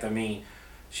fact, I mean,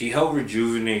 she helped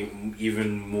rejuvenate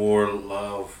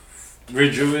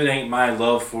my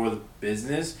love for the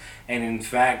business, and in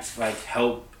fact, like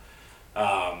help,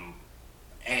 and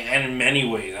in many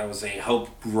ways, I would say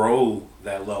help grow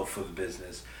that love for the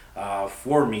business,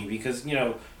 for me, because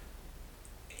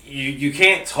you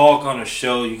can't talk on a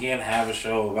show, you can't have a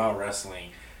show about wrestling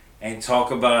and talk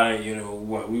about it.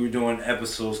 What we were doing,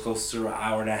 episodes close to an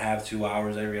hour and a half, 2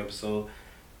 hours every episode.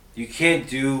 You can't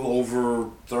do over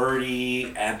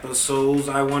 30 episodes,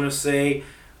 I want to say,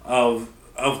 of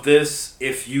this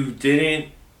if you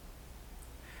didn't.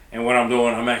 And what I'm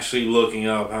doing, I'm actually looking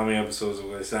up how many episodes it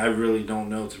was. I really don't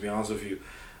know, to be honest with you.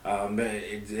 But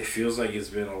it feels like it's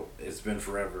been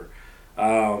forever.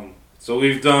 So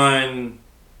we've done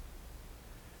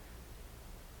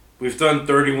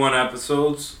 31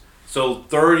 episodes. So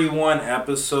 31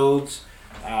 episodes,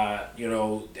 at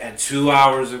 2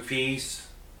 hours apiece,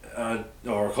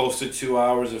 or close to 2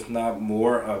 hours, if not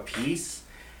more, apiece.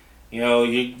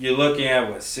 You're looking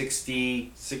at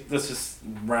 60, let's just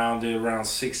round it around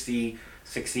 60,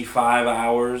 65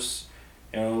 hours.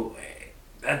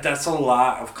 That's a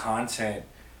lot of content.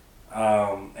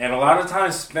 And a lot of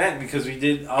time spent because we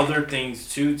did other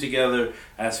things too together,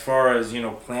 as far as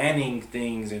planning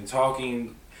things and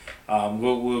talking.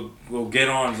 We'll get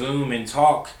on Zoom and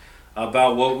talk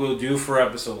about what we'll do for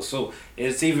episodes. So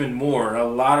it's even more. A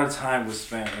lot of time was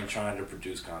spent in trying to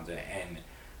produce content, and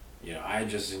I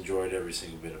just enjoyed every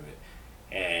single bit of it.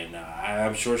 And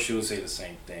I'm sure she would say the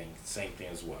same thing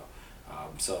as well.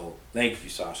 So thank you,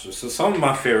 Sasha. So some of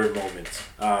my favorite moments,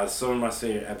 some of my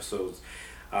favorite episodes.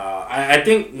 I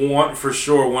think one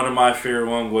of my favorite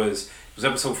one was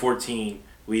episode 14.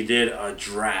 We did a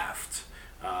draft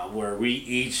where we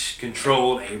each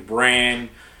controlled a brand.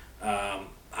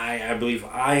 I believe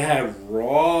I had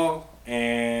Raw,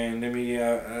 and let me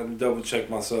double check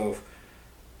myself.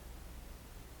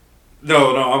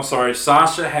 No, I'm sorry.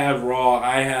 Sasha had Raw.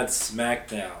 I had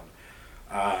SmackDown.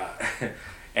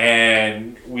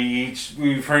 And we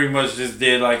pretty much just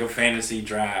did like a fantasy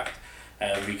draft.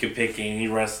 We could pick any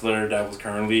wrestler that was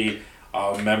currently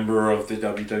a member of the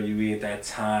WWE at that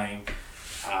time.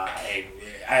 And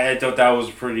I thought that was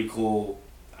pretty cool.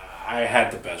 I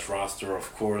had the best roster,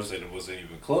 of course, and it wasn't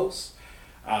even close.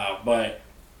 But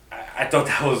I thought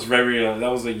that was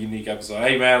that was a unique episode. I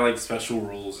even had like special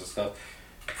rules and stuff.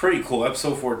 Pretty cool.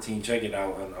 Episode 14, check it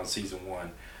out on season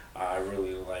 1. I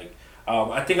really like.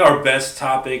 I think our best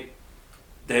topic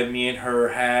that me and her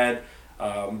had,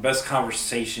 best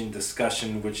conversation,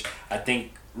 discussion, which I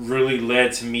think really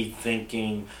led to me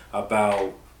thinking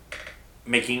about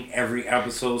making every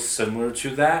episode similar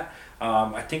to that.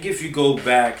 I think if you go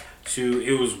back to,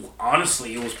 it was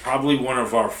probably one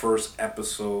of our first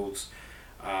episodes.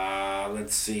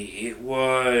 Let's see, it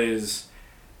was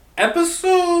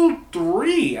episode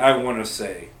 3, I want to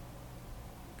say.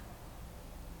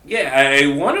 Yeah, I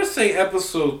want to say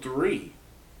episode 3.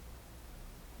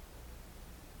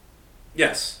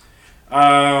 Yes.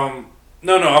 No,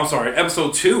 I'm sorry.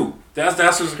 Episode 2.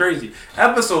 That's what's crazy.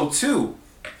 Episode 2.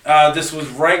 This was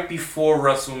right before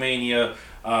WrestleMania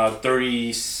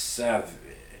 37.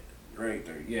 Right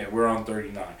there. Yeah, we're on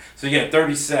 39. So yeah,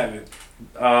 37.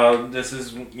 This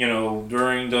is,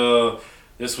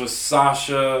 this was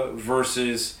Sasha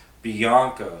versus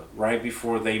Bianca right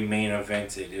before they main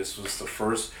evented. This was the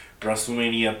first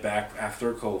WrestleMania back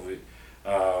after COVID.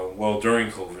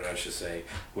 During COVID, I should say,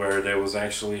 where there was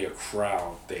actually a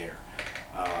crowd there.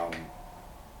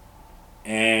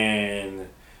 And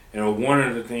one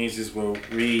of the things is where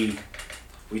we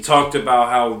talked about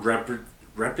how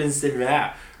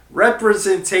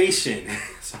representation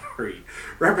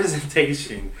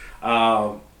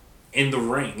in the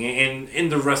ring, in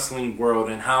the wrestling world,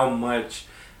 and how much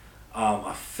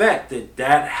effect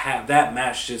that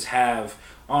match just have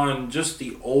on just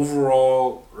the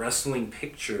overall wrestling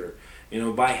picture,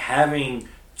 by having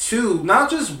two, not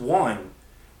just one,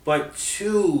 but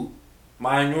two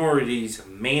minorities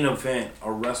main event a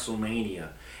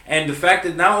WrestleMania. And the fact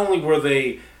that not only were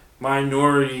they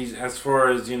minorities as far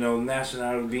as,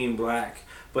 nationality being black,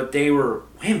 but they were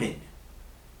women.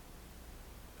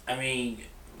 I mean,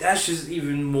 that's just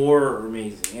even more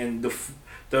amazing. And the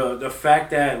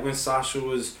fact that when Sasha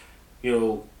was,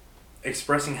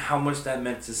 expressing how much that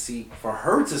meant for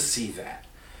her to see that,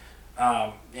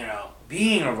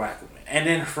 being a black woman, and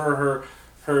then for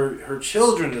her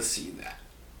children to see that,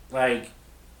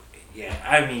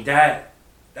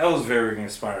 that was very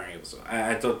inspiring episode.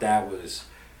 I thought that was,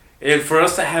 and for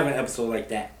us to have an episode like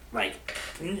that,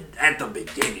 at the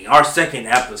beginning, our second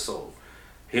episode,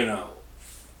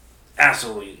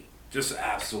 absolutely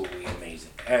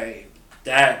amazing.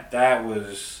 That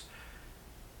was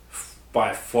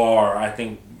by far, I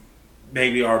think,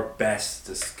 maybe our best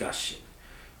discussion,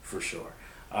 for sure.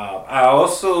 I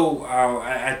also,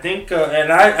 I think,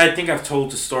 and I think I've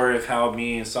told the story of how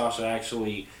me and Sasha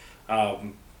actually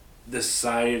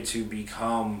decided to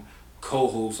become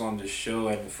co-hosts on the show,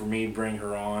 and for me, bring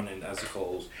her on and as a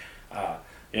co-host. I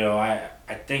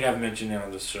think I've mentioned it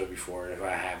on the show before. If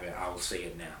I haven't, I'll say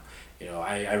it now.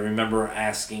 I remember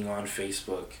asking on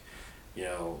Facebook,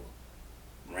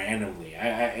 randomly.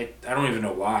 I don't even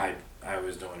know why I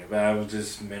was doing it, but I was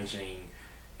just mentioning,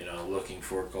 looking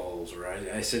for goals, or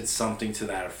I said something to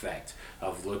that effect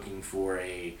of looking for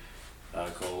a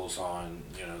goals on,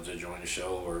 to join the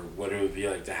show, or what it would be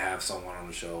like to have someone on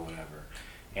the show, whatever.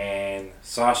 And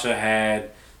Sasha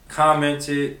had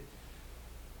commented,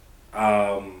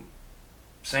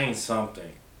 saying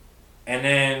something, and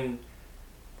then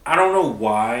I don't know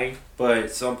why,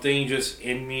 but something just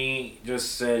in me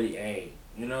just said, hey,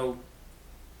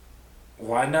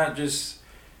 why not just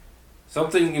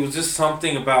something? It was just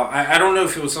something about, I don't know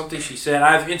if it was something she said.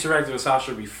 I've interacted with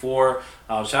Sasha before.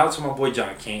 Shout out to my boy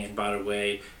John Canton, by the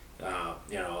way,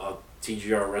 of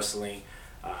TGR Wrestling.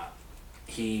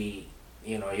 He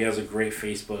has a great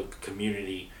Facebook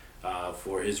community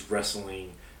for his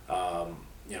wrestling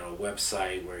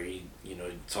website, where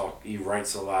he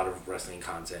writes a lot of wrestling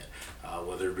content,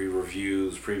 whether it be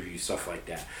reviews, previews, stuff like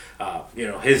that.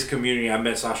 His community, I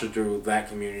met Sasha through that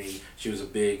community. She was a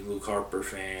big Luke Harper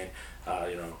fan.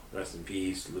 Rest in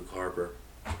peace, Luke Harper,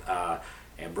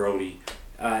 and Brody.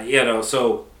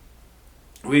 So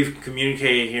we've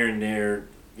communicated here and there,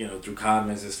 through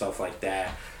comments and stuff like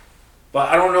that. But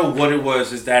I don't know what it was.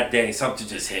 Just that day, something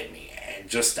just hit me, and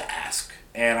just to ask.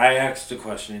 And I asked the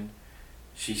question.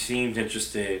 She seemed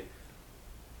interested,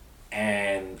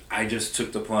 and I just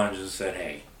took the plunge and said,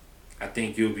 hey, I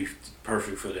think you'll be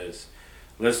perfect for this.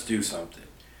 Let's do something.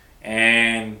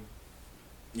 And,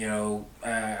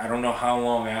 I don't know how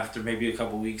long after, maybe a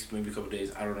couple weeks, maybe a couple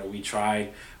days, I don't know, we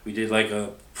tried. We did like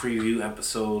a preview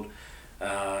episode,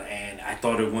 and I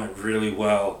thought it went really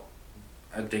well.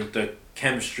 I think the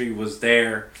chemistry was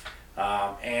there,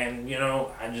 and,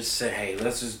 I just said, hey,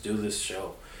 let's just do this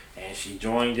show. And she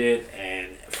joined it,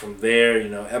 and from there,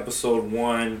 episode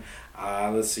 1,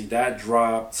 let's see, that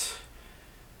dropped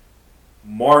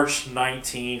March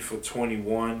 19th of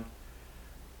 21.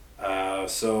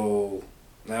 So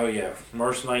now,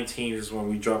 March 19th is when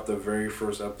we dropped the very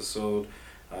first episode.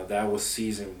 That was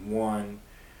season 1.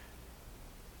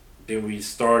 Then we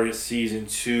started season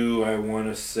 2, I want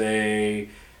to say,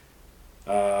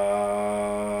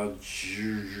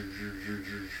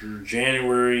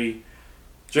 January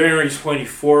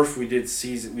 24th,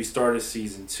 we started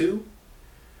season 2.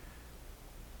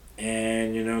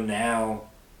 And, now,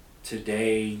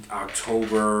 today,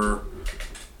 October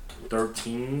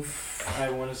 13th, I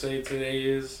want to say today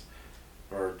is,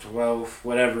 or 12th,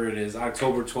 whatever it is,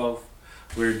 October 12th,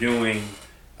 we're doing,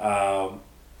 we're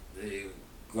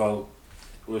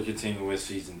continuing with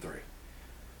season 3.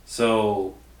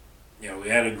 So, we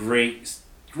had a great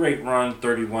run,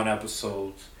 31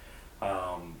 episodes.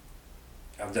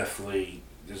 I'm definitely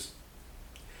just,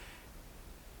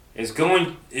 it's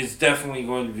definitely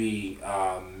going to be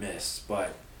missed,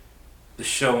 but the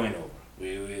show ain't over.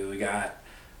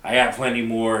 I got plenty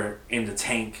more in the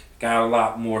tank. Got a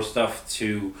lot more stuff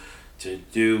to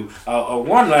do.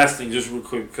 One last thing, just real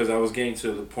quick, because I was getting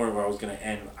to the point where I was going to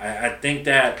end. I think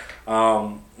that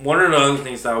one of the other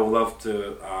things that I would love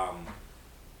to,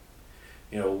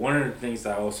 one of the things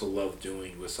that I also love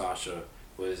doing with Sasha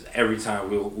was every time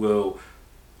we'll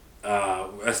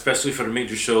especially for the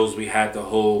major shows, we had the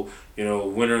whole,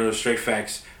 winner of the Straight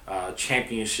Facts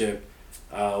championship,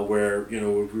 where, we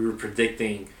were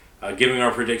predicting, giving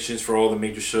our predictions for all the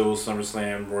major shows,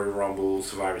 SummerSlam, Royal Rumble,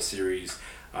 Survivor Series.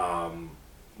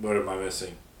 What am I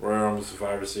missing? Royal Rumble,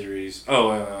 Survivor Series.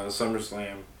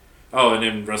 SummerSlam. And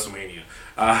then WrestleMania.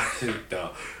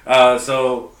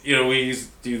 So, we used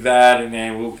to do that, and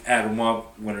then we'll add them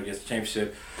up. Winner gets the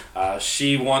championship.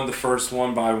 She won the first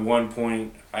one by 1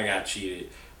 point. I got cheated.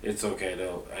 It's okay,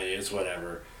 though. It's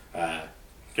whatever.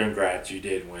 Congrats, you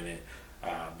did win it.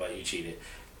 But you cheated.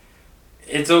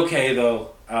 It's okay,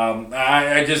 though.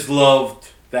 I just loved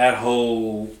that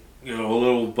whole,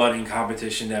 little budding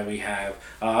competition that we have.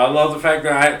 I love the fact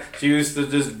that she used to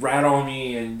just rat on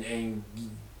me and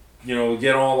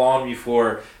get all on me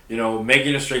for,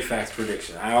 making a Straight Facts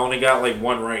prediction. I only got like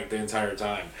one right the entire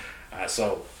time.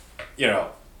 So,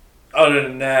 other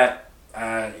than that,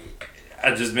 I'm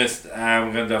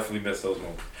going to definitely miss those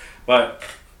moments. But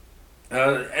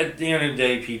at the end of the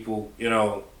day, people,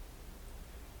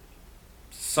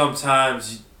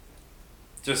 sometimes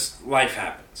just life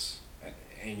happens.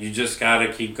 and you just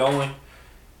gotta keep going.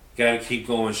 You gotta keep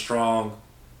going strong.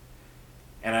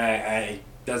 And I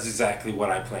that's exactly what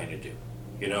I plan to do.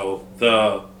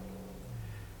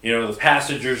 The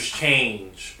passengers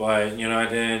change, but at the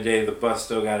end of the day, the bus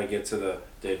still got to get to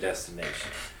their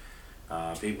destination.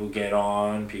 People get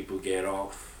on, people get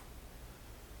off,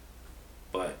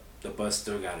 but the bus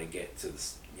still got to get to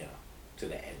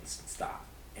the end and stop.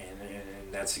 And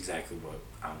that's exactly what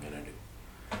I'm gonna do.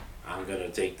 I'm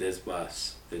gonna take this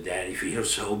bus, the Daddy Fino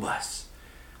Show bus.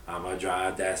 I'm gonna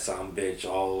drive that son bitch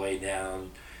all the way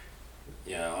down,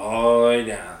 all the way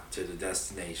down to the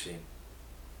destination.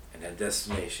 And that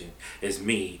destination is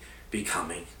me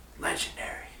becoming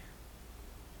legendary.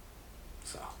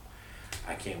 So,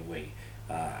 I can't wait.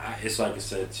 It's like I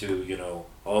said too,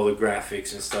 all the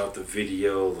graphics and stuff, the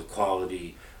video, the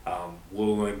quality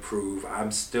will improve.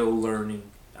 I'm still learning.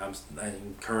 I'm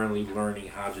currently learning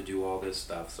how to do all this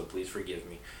stuff, so please forgive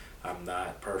me. I'm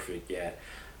not perfect yet,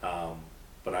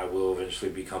 but I will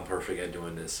eventually become perfect at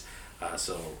doing this.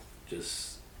 So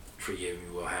just forgive me.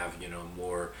 We'll have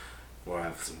more. We'll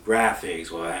have some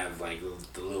graphics. We'll have like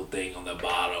the little thing on the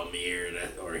bottom here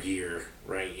here,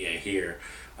 right? Yeah, here.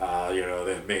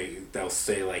 They'll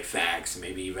say like facts.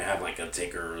 Maybe even have like a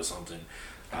ticker or something.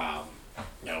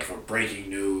 For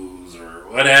breaking news or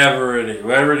whatever it is,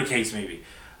 whatever the case may be.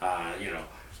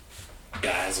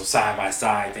 Guys will side by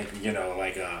side thinking, or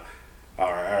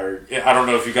I don't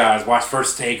know if you guys watch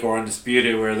First Take or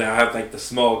Undisputed, where they'll have like the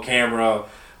small camera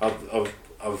of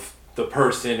the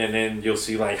person, and then you'll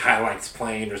see like highlights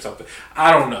playing or something.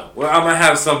 I don't know. Well, I'm gonna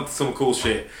have some cool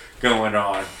shit going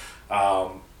on.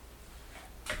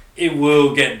 It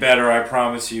will get better, I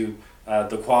promise you.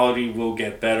 The quality will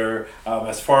get better.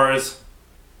 As far as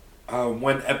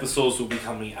when episodes will be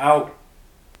coming out,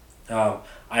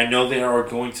 I know they are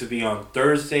going to be on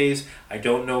Thursdays. I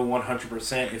don't know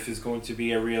 100% if it's going to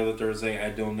be every other Thursday. I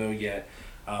don't know yet.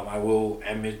 I will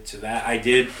admit to that. I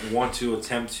did want to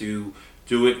attempt to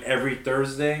do it every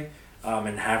Thursday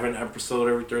and have an episode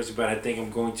every Thursday, but I think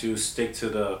I'm going to stick to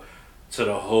the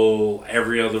whole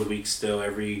every other week still,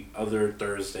 every other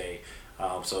Thursday.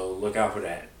 So look out for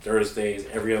that. Thursdays,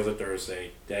 every other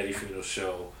Thursday, Daddy Fino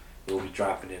Show will be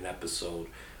dropping an episode.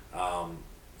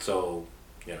 So,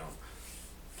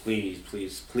 please,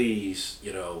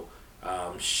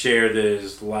 share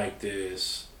this, like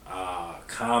this,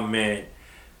 comment,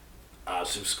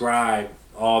 subscribe,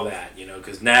 all that,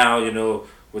 because now,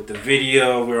 with the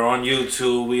video, we're on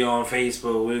YouTube, we on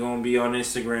Facebook, we're going to be on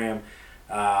Instagram,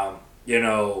 we're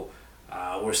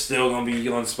still going to be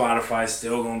on Spotify,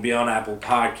 still going to be on Apple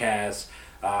Podcasts,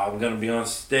 I'm going to be on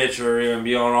Stitcher, we're going to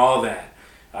be on all that.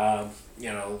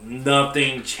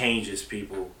 Nothing changes,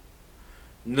 people.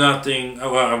 Nothing,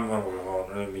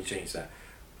 let me change that.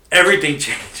 Everything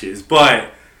changes,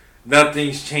 but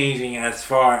nothing's changing as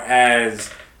far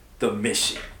as the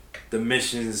mission. The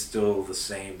mission is still the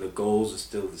same. The goals are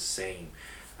still the same.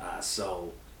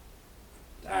 So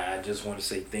I just want to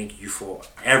say thank you for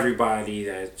everybody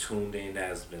that has tuned in, that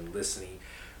has been listening.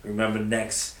 Remember,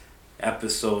 next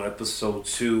episode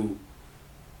 2,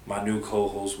 my new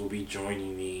co-host will be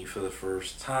joining me for the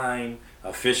first time,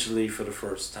 officially for the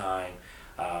first time.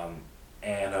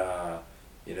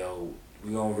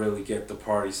 We're going to really get the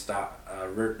party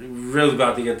really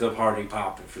about to get the party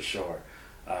popping for sure.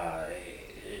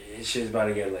 Shit's about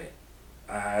to get lit.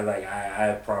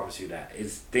 I promise you that.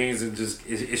 It's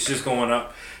just going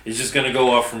up. It's just gonna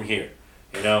go up from here.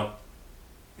 It's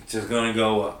just gonna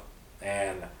go up,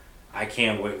 and I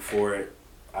can't wait for it.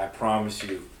 I promise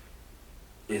you,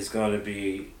 it's gonna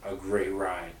be a great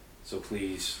ride. So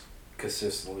please,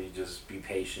 consistently, just be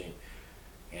patient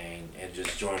and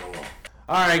just join along.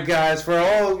 Alright guys, for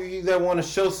all of you that want to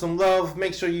show some love,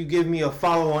 make sure you give me a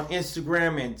follow on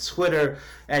Instagram and Twitter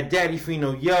at Daddy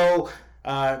Fino Yo.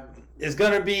 It's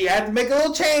going to be, I had to make a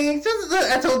little change.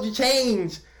 I told you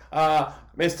change.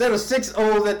 Instead of 6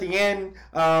 O's at the end,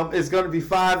 it's going to be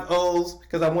 5 O's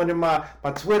because I wanted my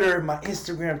Twitter and my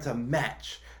Instagram to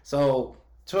match. So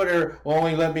Twitter will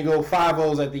only let me go 5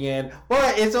 O's at the end,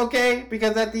 but it's okay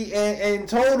because at the end, in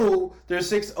total, there's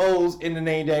 6 O's in the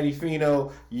name Daddy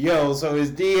Fino Yo. So it's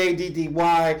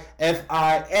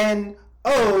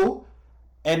DADDYFINO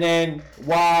and then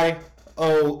YOOOOO.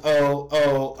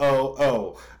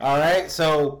 Alright,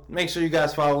 so make sure you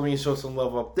guys follow me and show some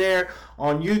love up there.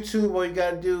 On YouTube, all you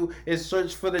gotta do is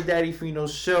search for the Daddy Fino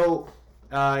Show,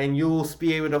 and you'll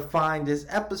be able to find this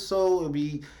episode. It'll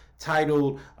be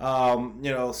titled,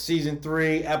 Season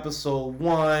 3, Episode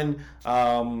 1,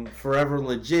 Forever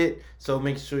Legit. So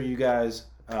make sure you guys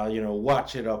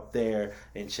watch it up there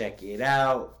and check it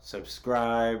out.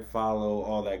 Subscribe, follow,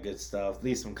 all that good stuff.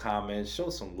 Leave some comments, show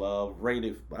some love, rate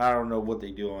it. I don't know what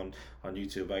they do on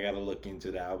YouTube. I got to look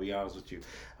into that. I'll be honest with you.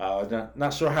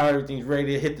 Not sure how everything's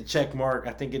rated. Hit the check mark,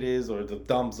 I think it is, or the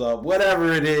thumbs up,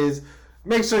 whatever it is.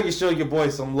 Make sure you show your boy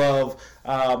some love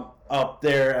up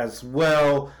there as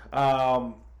well.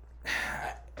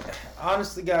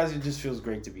 Honestly, guys, it just feels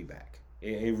great to be back.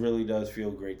 It really does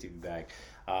feel great to be back.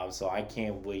 So I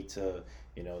can't wait to,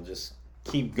 just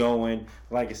keep going.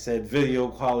 Like I said, video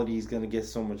quality is going to get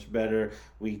so much better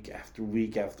week after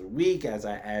week after week as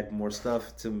I add more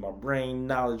stuff to my brain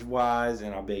knowledge-wise,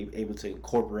 and I'll be able to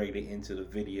incorporate it into the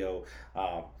video.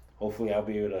 Hopefully I'll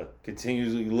be able to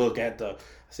continuously look at the...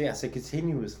 See, I said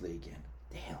continuously again.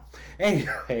 Damn.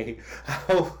 Anyway,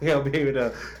 hopefully I'll be able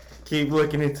to keep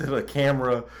looking into the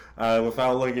camera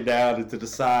without looking down into the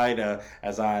side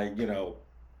as I,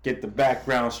 get the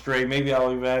background straight. Maybe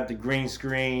I'll even add the green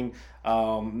screen.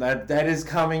 That is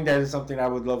coming. That is something I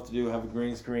would love to do, have a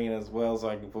green screen as well so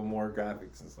I can put more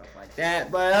graphics and stuff like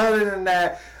that. But other than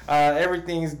that,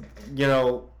 everything's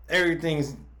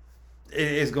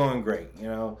is going great.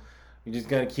 You're just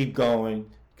going to keep going,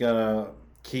 going to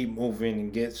keep moving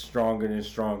and get stronger and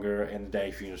stronger, and the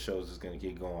Daddy Funeral Shows is going to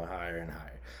keep going higher and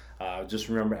higher. Just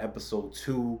remember episode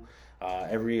 2.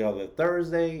 Every other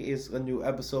Thursday is a new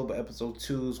episode, but episode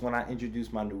 2 is when I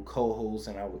introduce my new co-host,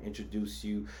 and I will introduce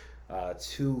you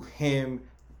to him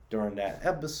during that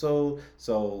episode.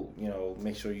 So,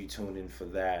 make sure you tune in for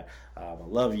that. I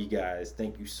love you guys.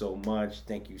 Thank you so much.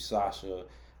 Thank you, Sasha.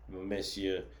 I'm going to miss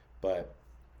you, but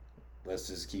let's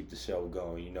just keep the show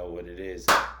going. You know what it is.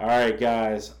 All right,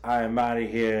 guys. I am out of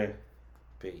here.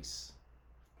 Peace.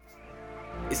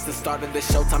 It's the start of the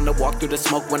show, time to walk through the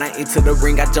smoke. When I enter the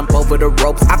ring, I jump over the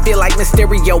ropes. I feel like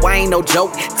Mysterio, I ain't no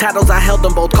joke. Titles, I held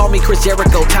them both, call me Chris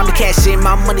Jericho. Time to cash in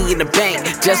my money in the bank.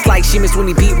 Just like Sheamus when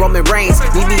he beat Roman Reigns.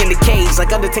 Leave me in the cage,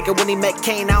 like Undertaker when he met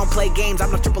Kane. I don't play games,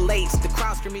 I'm not Triple H. The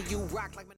crowd screaming, you rock like...